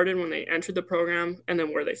they started when they entered the program and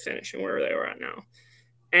then where they finished and where they were at now.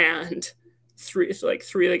 And three of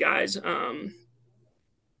the guys that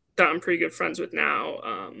I'm pretty good friends with now,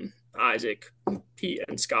 Isaac, Pete,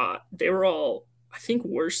 and Scott, they were all I think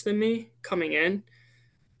worse than me coming in,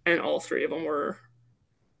 and all three of them were.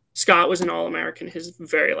 Scott was an All American his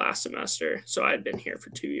very last semester, so I had been here for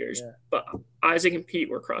 2 years. Yeah. But Isaac and Pete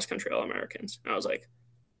were cross country All Americans, and I was like,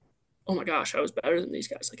 oh my gosh, I was better than these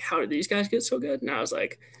guys. Like, how did these guys get so good? And I was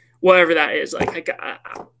like, whatever that is, like,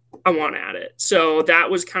 I want at it. So that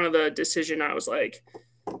was kind of the decision. I was like,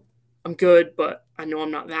 I'm good, but I know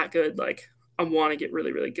I'm not that good. Like, I want to get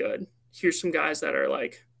really, really good. Here's some guys that are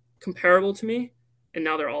like comparable to me, and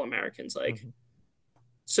now they're all Americans. Like, Mhm.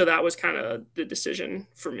 so that was kind of the decision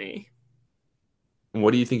for me. And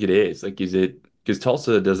what do you think it is? Like, is it because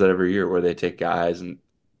Tulsa does that every year where they take guys and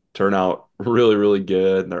turn out really, really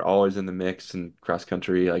good and they're always in the mix and cross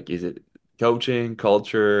country? Like, is it coaching,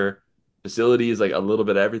 culture, facilities, like a little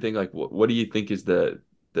bit of everything? Like, what do you think is the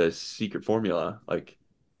secret formula? Like,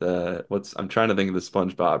 I'm trying to think of the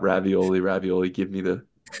SpongeBob ravioli, give me the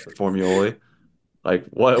formula. Like,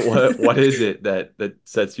 what is it that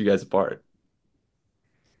sets you guys apart?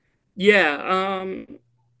 Yeah.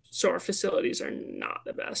 So our facilities are not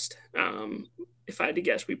the best. If I had to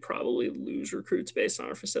guess, we probably lose recruits based on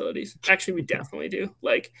our facilities. Actually, we definitely do.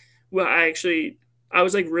 Like, well, I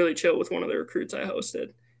was like really chill with one of the recruits I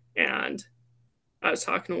hosted, and I was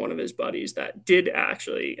talking to one of his buddies that did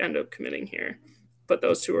actually end up committing here, but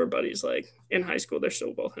those two are buddies like in high school. They're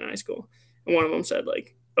still both in high school, and one of them said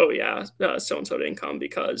like, "Oh yeah, so and so didn't come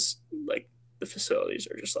because like the facilities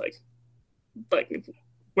are just like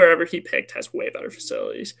wherever he picked has way better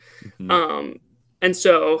facilities." Hmm. Um, and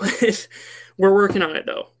so we're working on it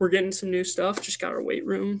though. We're getting some new stuff. Just got our weight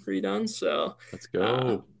room redone. So, Let's uh,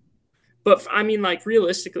 go. but I mean, like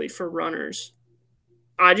realistically for runners,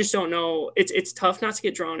 I just don't know. It's tough not to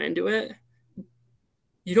get drawn into it.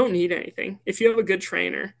 You don't need anything if you have a good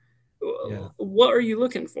trainer. Yeah. What are you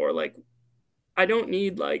looking for? Like, I don't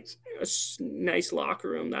need like a nice locker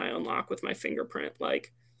room that I unlock with my fingerprint.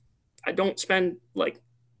 Like, I don't spend like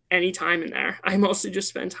any time in there. I mostly just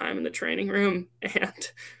spend time in the training room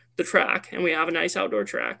and the track, and we have a nice outdoor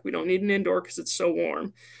track. We don't need an indoor because it's so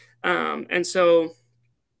warm. And so,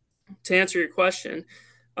 to answer your question,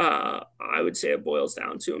 I would say it boils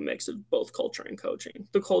down to a mix of both culture and coaching.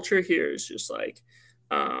 The culture here is just like,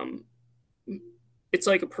 um, it's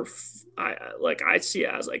like I see it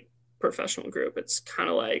as like professional group. It's kind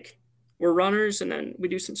of like we're runners, and then we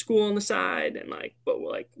do some school on the side, and like, but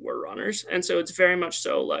we're runners, and so it's very much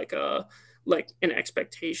so like an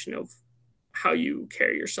expectation of how you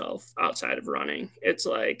carry yourself outside of running. It's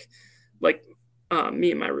like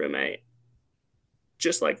me and my roommate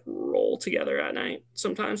just like roll together at night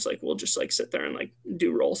sometimes. Like we'll just like sit there and like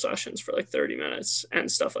do roll sessions for like 30 minutes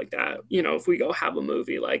and stuff like that. If we go have a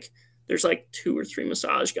movie, like there's like two or three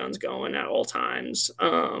massage guns going at all times.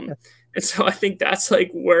 And so I think that's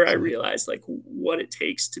like where I realized like what it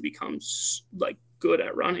takes to become like good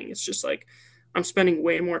at running. It's just like I'm spending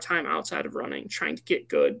way more time outside of running trying to get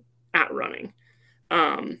good at running.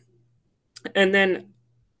 um and then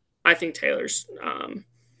I think Taylor's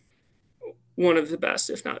one of the best,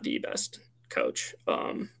 if not the best, coach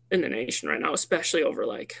in the nation right now, especially over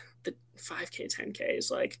like the 5K,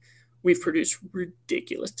 10Ks. Like we've produced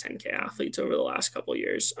ridiculous 10K athletes over the last couple of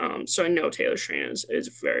years. So I know Taylor's training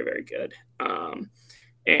is very, very good.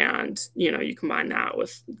 And you combine that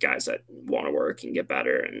with guys that want to work and get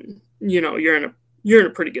better, and you're in a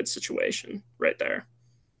pretty good situation right there.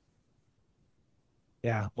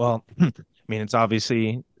 Yeah, well, I mean, it's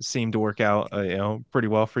obviously seemed to work out, pretty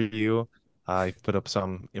well for you. You've put up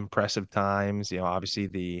some impressive times. Obviously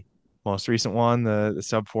the most recent one, the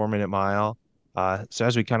sub 4 minute mile. So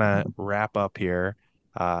as we kind of wrap up here,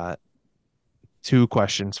 uh, two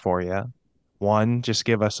questions for you. One, just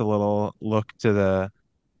give us a little look to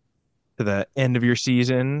the end of your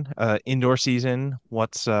season, indoor season.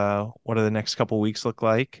 What do the next couple weeks look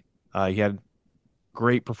like? You had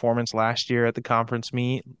great performance last year at the conference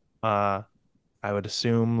meet. Uh, I would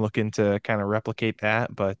assume looking to kind of replicate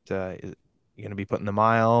that, but you're going to be putting the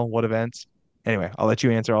mile, what events? Anyway, I'll let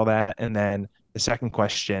you answer all that. And then the second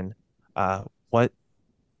question, what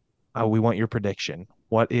we want your prediction.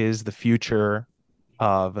 What is the future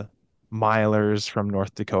of milers from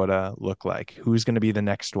North Dakota look like? Who's going to be the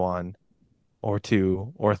next one or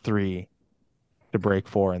two or three to break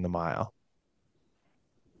four in the mile?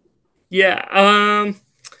 Yeah.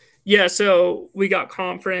 Yeah. So we got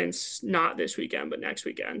conference not this weekend, but next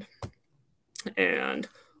weekend. And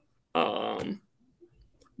um,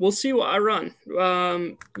 we'll see what I run.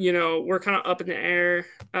 We're kind of up in the air.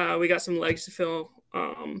 We got some legs to fill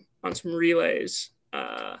on some relays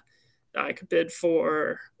that I could bid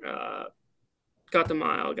for. Got the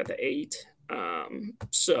mile, got the 8.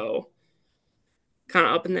 So kind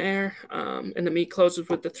of up in the air. And the meet closes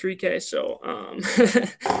with the 3K. So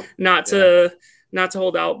not Yeah. to not to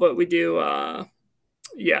hold out, but we do.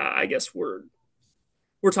 Yeah, I guess we're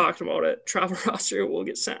talking about it. Travel roster will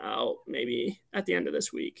get sent out maybe at the end of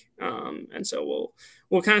this week, and so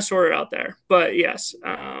we'll kind of sort it out there. But yes,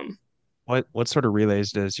 What sort of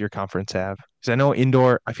relays does your conference have? Because I know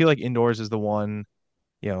indoor, I feel like indoors is the one,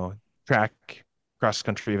 you know, track cross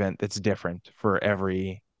country event that's different for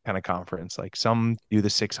every kind of conference. Like some do the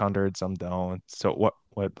 600, some don't. So what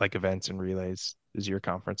like events and relays does your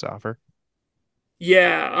conference offer?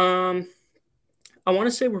 yeah, I want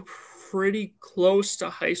to say we're pretty close to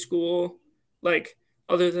high school. Like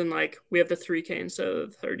other than like we have the 3K instead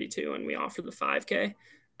of the 32, and we offer the 5K.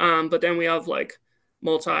 But then we have like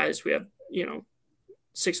multis. We have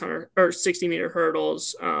 600 or 60-meter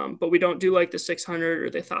hurdles, but we don't do like the 600 or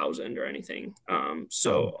the 1,000 or anything. Oh,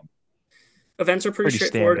 So events are pretty pretty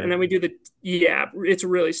straightforward, and standard. then we do the yeah, it's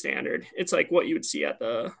really standard. It's like what you would see at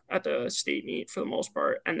the state meet for the most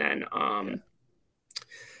part, and then Yeah.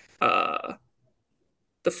 uh,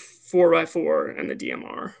 the 4x4 and the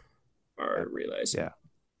DMR Yeah. are relays. Yeah.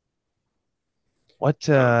 What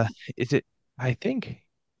Um, is it? I think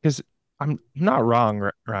because I'm not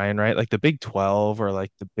wrong, Ryan, right? Like the Big 12 or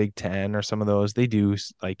like the Big 10 or some of those, they do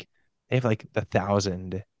like they have like the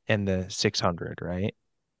 1,000 and the 600, right?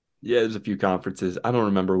 Yeah, there's a few conferences. I don't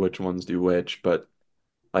remember which ones do which, but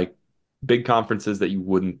like big conferences that you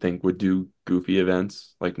wouldn't think would do goofy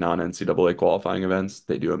events, like non-NCAA qualifying events,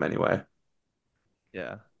 they do them anyway.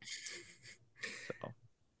 Yeah. So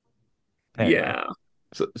anyway, yeah.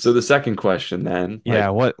 So the second question then, yeah.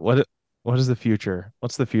 like, What is the future?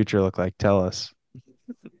 What's the future look like? Tell us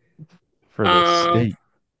for the Um, state.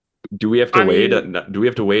 I mean, do we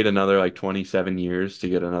have to wait another like 27 years to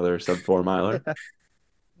get another sub 4 miler?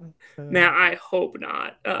 man, I hope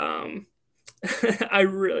not. I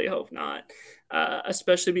really hope not.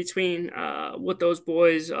 Especially between what those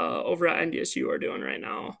boys over at NDSU are doing right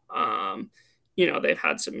now. They've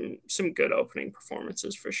had some good opening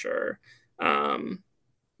performances for sure. Um,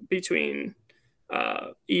 between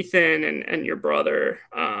Ethan and your brother,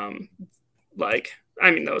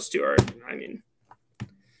 I mean, those two are. I mean,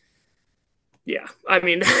 yeah, I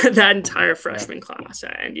mean that entire Yeah. freshman class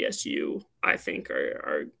at NDSU, I think,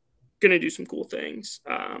 are going to do some cool things.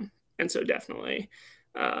 And so definitely,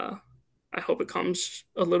 uh, I hope it comes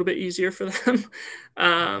a little bit easier for them.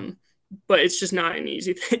 um, but it's just not an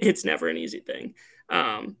easy thing. It's never an easy thing.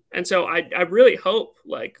 And so I really hope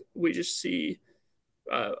like we just see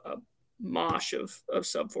a mosh of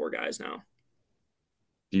sub four guys now.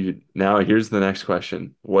 Dude, now here's the next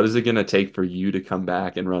question. What is it going to take for you to come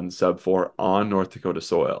back and run sub four on North Dakota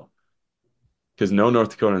soil? Because no North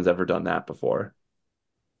Dakotan's ever done that before.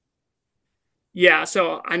 Yeah,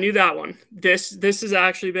 so I knew that one. This has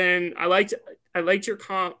actually been I liked your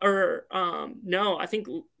or no, I think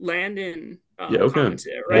Landon Yeah, okay.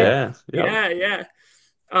 commented it, right? Yeah, yeah, Yeah, yeah.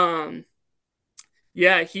 Um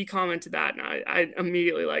yeah, he commented that and I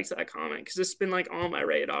immediately liked that comment because it's been like on my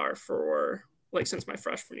radar for like since my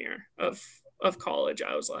freshman year of college.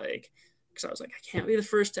 I was like, I can't be the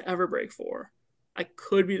first to ever break four. I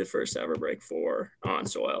could be the first to ever break four on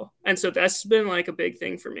soil. And so that's been like a big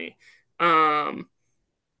thing for me. Um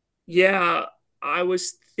yeah, I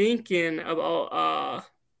was thinking about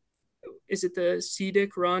is it the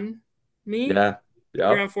CDIC run meet yeah,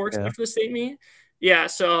 yeah. Grand Forks Yeah. after the state meet? Yeah,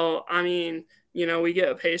 so I mean, we get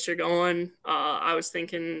a pacer going. I was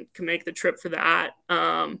thinking can make the trip for that.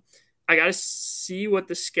 I got to see what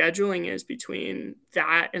the scheduling is between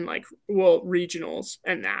that and like regionals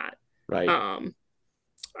and that. Right. Um,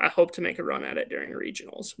 I hope to make a run at it during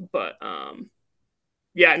regionals, but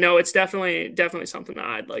yeah, no, it's definitely something that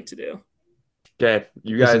I'd like to do. Okay,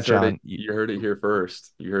 you Listen, guys heard it. Sean, You heard it here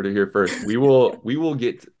first. You heard it here first. We will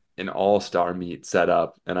get an all-star meet set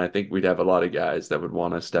up, and I think we'd have a lot of guys that would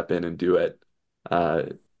want to step in and do it. Uh,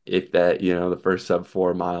 if that, the first sub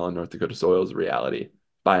 4 mile in North Dakota soil is a reality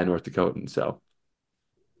by a North Dakotan. So,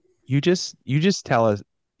 you just tell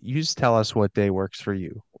us what day works for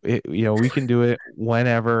you. We can do it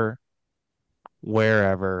whenever,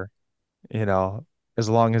 wherever, as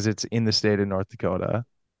long as it's in the state of North Dakota.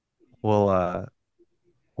 We'll uh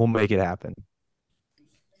we'll make it happen.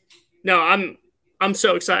 No, I'm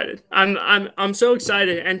so excited. I'm so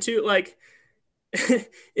excited, and to like,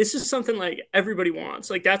 it's just something like everybody wants.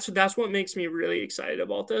 Like that's what makes me really excited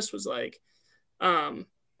about this. Was like, um,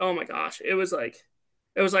 oh my gosh, it was like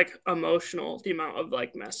emotional the amount of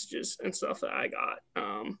like messages and stuff that I got.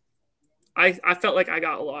 I felt like I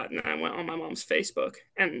got a lot, and I went on my mom's Facebook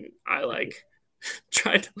and I like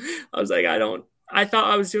tried. I was like, I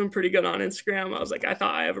thought I was doing pretty good on Instagram. I was like, I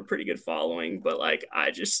thought I have a pretty good following, but like,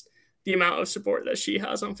 the amount of support that she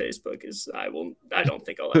has on Facebook is I don't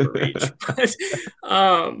think I'll ever reach.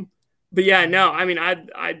 But yeah, no, I mean,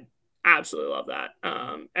 I absolutely love that.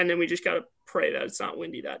 And then we just got to pray that it's not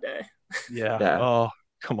windy that day. Yeah. yeah, Oh,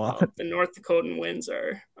 come on. The North Dakotan winds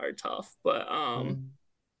are tough, but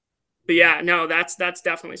yeah, no, that's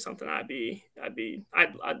definitely something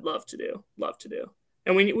I'd love to do,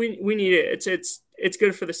 and we need it. It's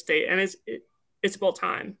good for the state, and it's about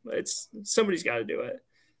time. It's somebody's got to do it.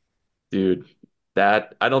 dude,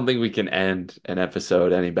 that I don't think we can end an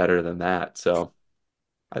episode any better than that. So,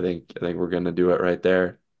 I think we're gonna do it right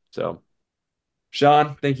there. So.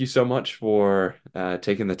 Sean, thank you so much for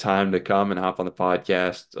taking the time to come and hop on the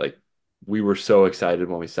podcast. Like, we were so excited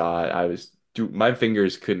when we saw it. My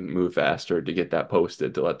fingers couldn't move faster to get that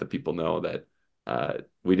posted to let the people know that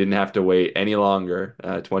we didn't have to wait any longer.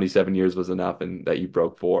 27 years was enough, and that you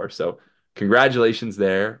broke four. So, congratulations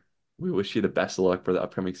there. We wish you the best of luck for the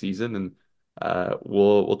upcoming season, and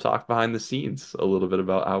we'll talk behind the scenes a little bit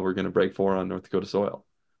about how we're going to break four on North Dakota soil.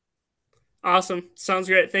 Awesome, sounds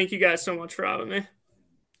great. Thank you guys so much for having me.